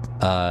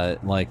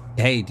like,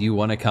 hey, do you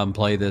want to come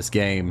play this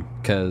game,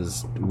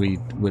 because we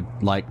would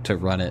like to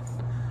run it.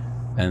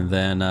 And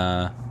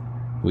then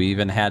we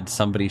even had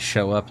somebody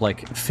show up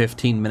like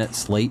 15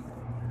 minutes late,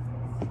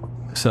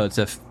 so it's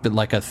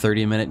like a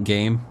 30-minute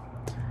game,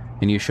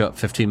 and you show up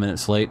 15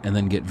 minutes late and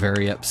then get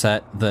very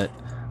upset that,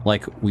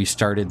 like, we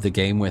started the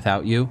game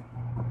without you,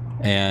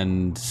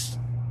 and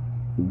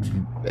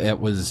it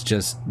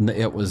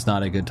was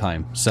not a good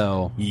time.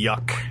 So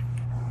yuck.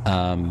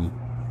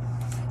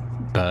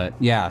 But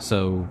yeah,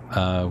 so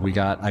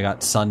I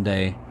got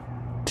Sunday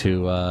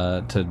to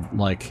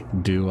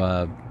like do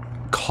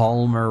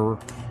calmer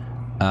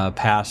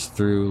pass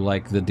through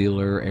like the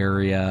dealer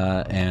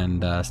area,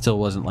 and still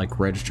wasn't like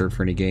registered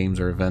for any games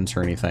or events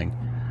or anything.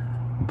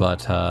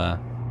 But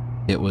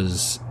it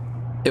was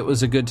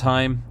a good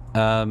time.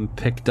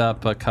 Picked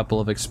up a couple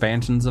of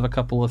expansions of a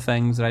couple of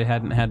things that I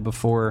hadn't had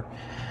before,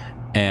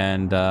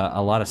 and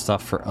a lot of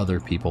stuff for other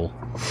people.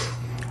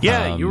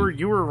 Yeah,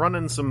 you were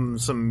running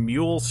some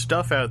mule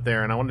stuff out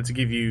there, and I wanted to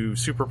give you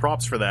super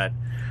props for that,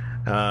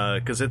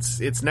 because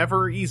it's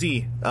never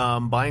easy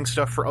buying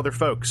stuff for other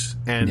folks,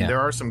 and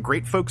there are some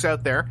great folks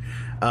out there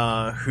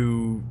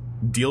who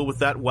deal with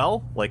that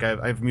well. Like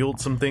I've muled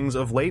some things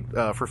of late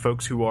for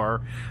folks who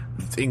are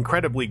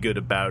incredibly good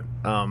about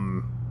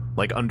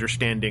like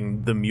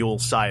understanding the mule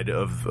side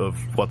of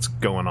what's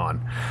going on.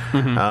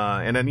 Mm-hmm.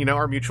 And then,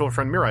 our mutual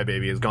friend Mirai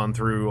Baby has gone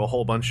through a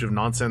whole bunch of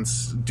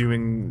nonsense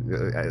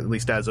doing, at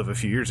least as of a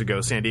few years ago,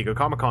 San Diego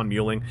Comic-Con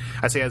muling.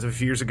 I say as of a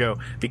few years ago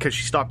because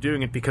she stopped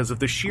doing it because of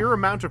the sheer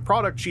amount of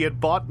product she had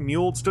bought,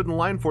 muled, stood in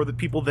line for that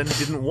people then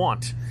didn't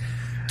want.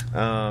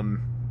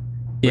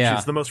 Which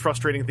is the most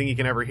frustrating thing you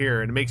can ever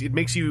hear, and it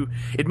makes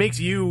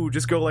you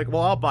just go like,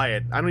 well, I'll buy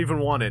it. I don't even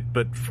want it,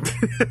 but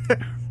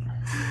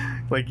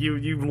like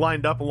you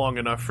lined up long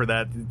enough for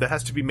that. That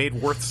has to be made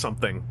worth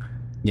something.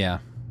 Yeah.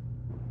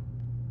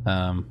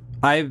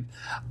 I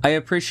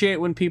appreciate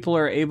when people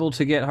are able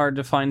to get hard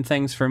to find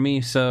things for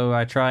me, so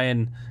I try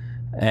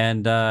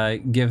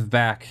and give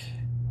back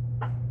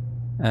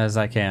as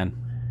I can.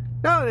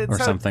 No, it's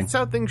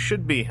how things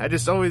should be.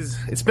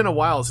 It's been a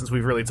while since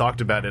we've really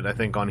talked about it, I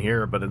think, on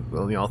here, but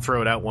I'll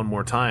throw it out one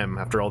more time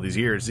after all these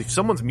years. If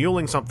someone's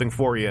muling something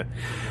for you,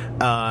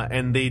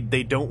 and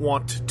they don't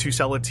want to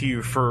sell it to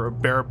you for a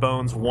bare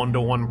bones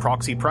 1-to-1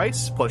 proxy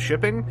price plus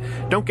shipping,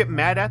 don't get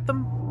mad at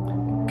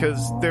them,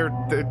 because they're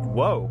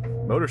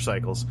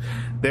motorcycles.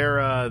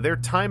 Their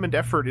time and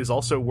effort is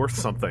also worth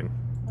something.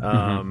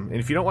 And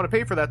if you don't want to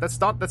pay for that, that's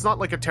not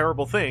like a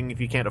terrible thing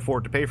if you can't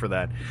afford to pay for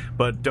that.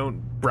 But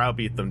don't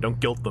browbeat them, don't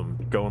guilt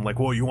them, going like,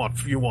 "Well, you want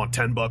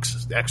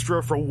 $10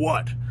 extra for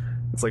what?"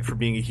 It's like for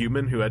being a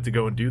human who had to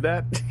go and do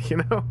that,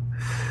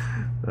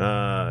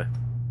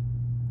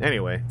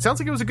 Anyway, sounds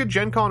like it was a good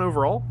Gen Con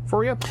overall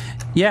for you.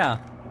 Yeah,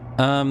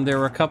 there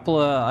were a couple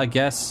of, I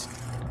guess,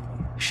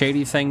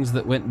 shady things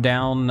that went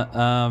down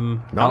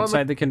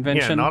outside the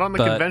convention. Yeah, not on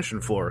the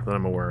convention floor that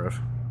I'm aware of.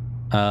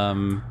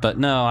 But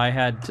no, I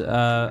had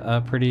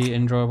a pretty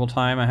enjoyable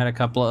time. I had a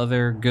couple of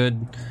other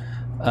good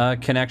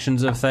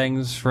connections of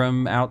things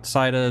from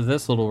outside of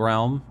this little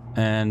realm,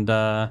 and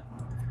had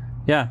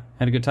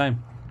a good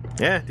time.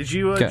 Yeah, did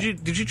you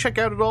check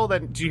out at all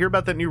did you hear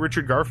about that new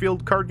Richard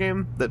Garfield card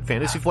game that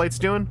Fantasy Flight's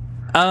doing?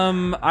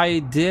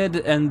 I did,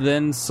 and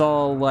then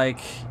saw like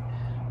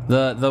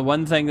the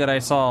one thing that I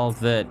saw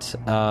that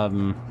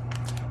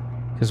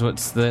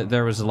because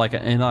there was like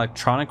an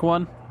electronic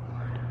one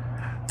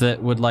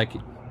that would like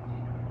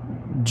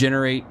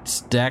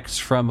generate decks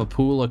from a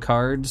pool of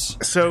cards.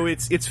 So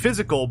it's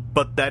physical,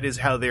 but that is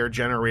how they are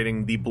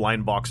generating the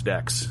blind box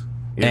decks.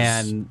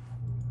 And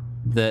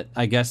that,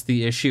 I guess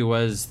the issue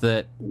was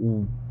that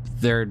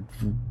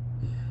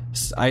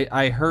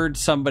I heard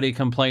somebody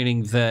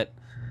complaining that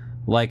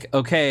like,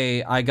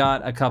 okay, I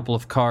got a couple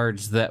of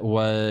cards that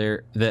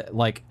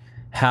like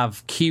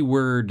have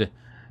keyword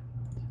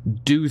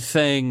do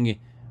thing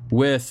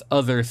with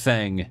other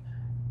thing,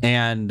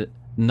 and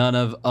none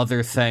of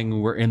other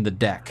thing were in the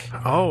deck.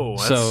 Oh,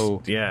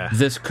 so yeah.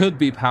 This could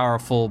be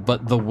powerful,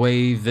 but the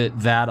way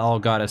that all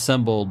got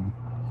assembled,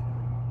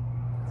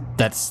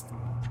 it's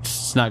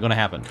not going to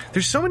happen.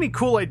 There's so many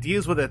cool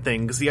ideas with that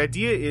thing, because the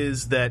idea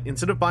is that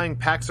instead of buying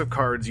packs of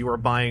cards, you are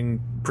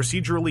buying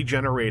procedurally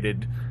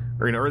generated,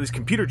 or at least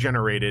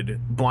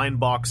computer-generated, blind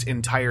box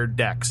entire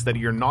decks that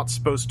you're not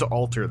supposed to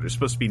alter. There's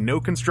supposed to be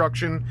no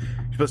construction.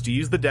 You're supposed to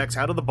use the decks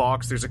out of the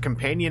box. There's a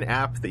companion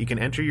app that you can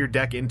enter your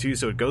deck into,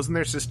 so it goes in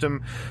their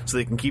system, so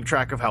they can keep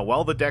track of how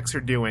well the decks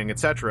are doing,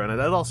 etc. And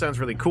that all sounds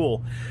really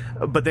cool.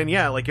 But then,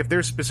 yeah, like if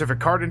there's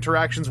specific card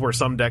interactions where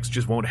some decks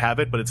just won't have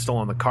it, but it's still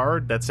on the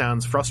card, that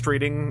sounds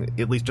frustrating,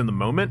 at least in the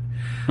moment.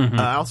 Mm-hmm.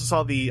 I also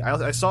saw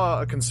I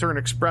saw a concern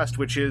expressed,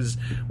 which is,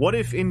 what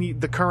if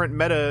in the current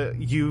meta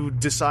you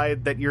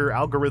decide that your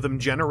algorithm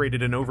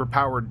generated an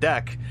overpowered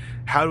deck?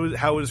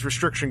 How is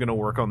restriction going to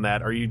work on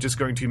that? Are you just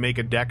going to make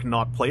a deck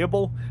not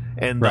playable,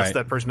 and thus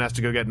that person has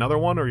to go get another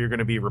one, or you're going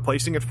to be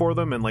replacing it for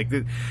them? And like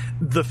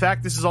the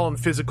fact this is all in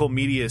physical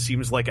media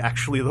seems like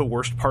actually the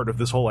worst part of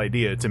this whole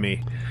idea to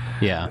me.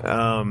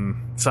 Yeah.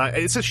 So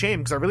it's a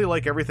shame, because I really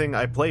like everything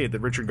I played that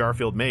Richard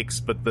Garfield makes,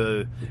 but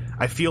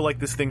I feel like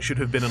this thing should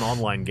have been an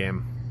online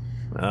game.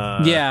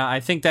 Yeah, I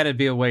think that'd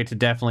be a way to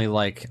definitely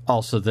like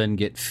also then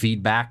get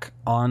feedback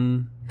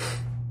on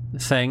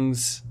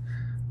things.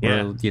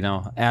 Yeah.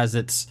 Where, as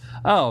it's,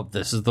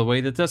 this is the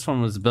way that this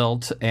one was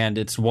built, and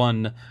it's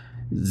won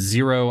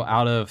 0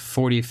 out of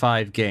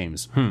 45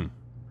 games.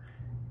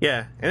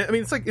 Yeah, and I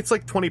mean it's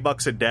like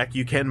 $20 a deck.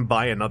 You can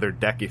buy another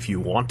deck if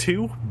you want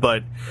to,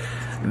 but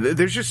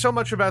there's just so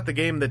much about the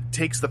game that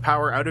takes the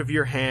power out of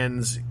your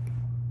hands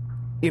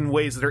in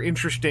ways that are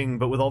interesting,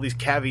 but with all these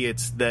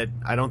caveats that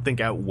I don't think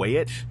outweigh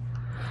it.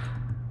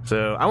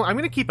 So I'm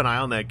going to keep an eye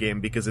on that game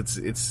because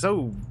it's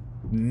so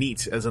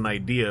neat as an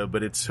idea,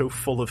 but it's so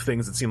full of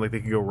things that seem like they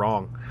could go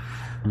wrong.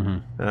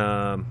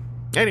 Mm-hmm.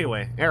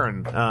 Anyway,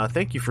 Aaron,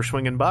 thank you for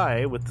swinging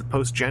by with the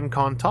post-Gen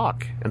Con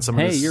talk and some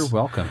of this. Hey, you're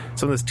welcome.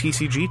 Some of this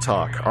TCG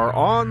talk. Our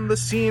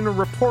on-the-scene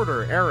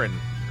reporter, Aaron,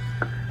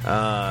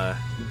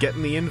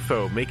 getting the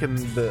info,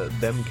 making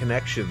them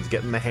connections,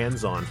 getting the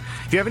hands-on.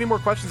 If you have any more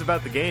questions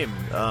about the game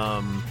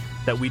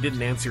that we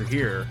didn't answer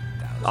here,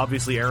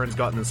 obviously Aaron's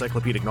got an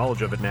encyclopedic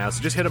knowledge of it now,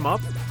 so just hit him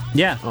up.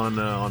 Yeah,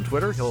 on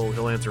Twitter.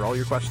 He'll answer all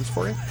your questions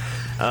for you.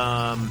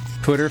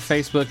 Twitter,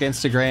 Facebook,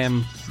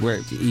 Instagram, where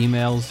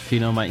emails. If you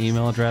know my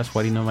email address,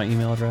 why do you know my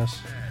email address?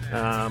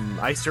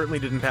 I certainly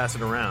didn't pass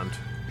it around.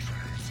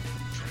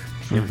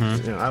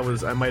 Mm-hmm. You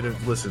know, I might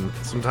have listened.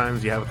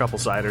 Sometimes you have a couple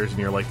ciders and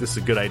you're like, this is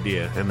a good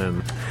idea, and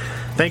then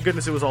thank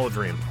goodness it was all a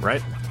dream,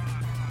 right?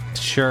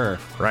 Sure.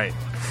 Right.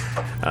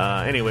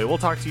 Anyway, we'll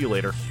talk to you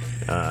later.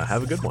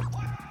 Have a good one.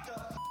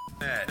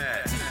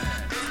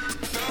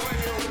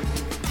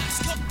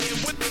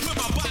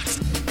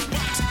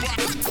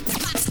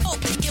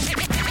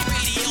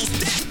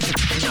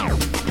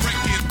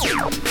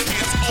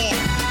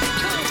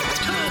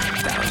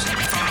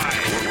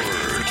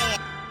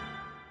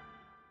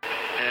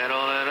 Add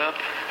all that up,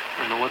 I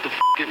don't know what the f***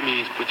 it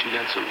means, but you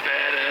got some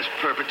badass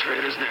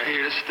perpetrators and they're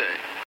here to stay.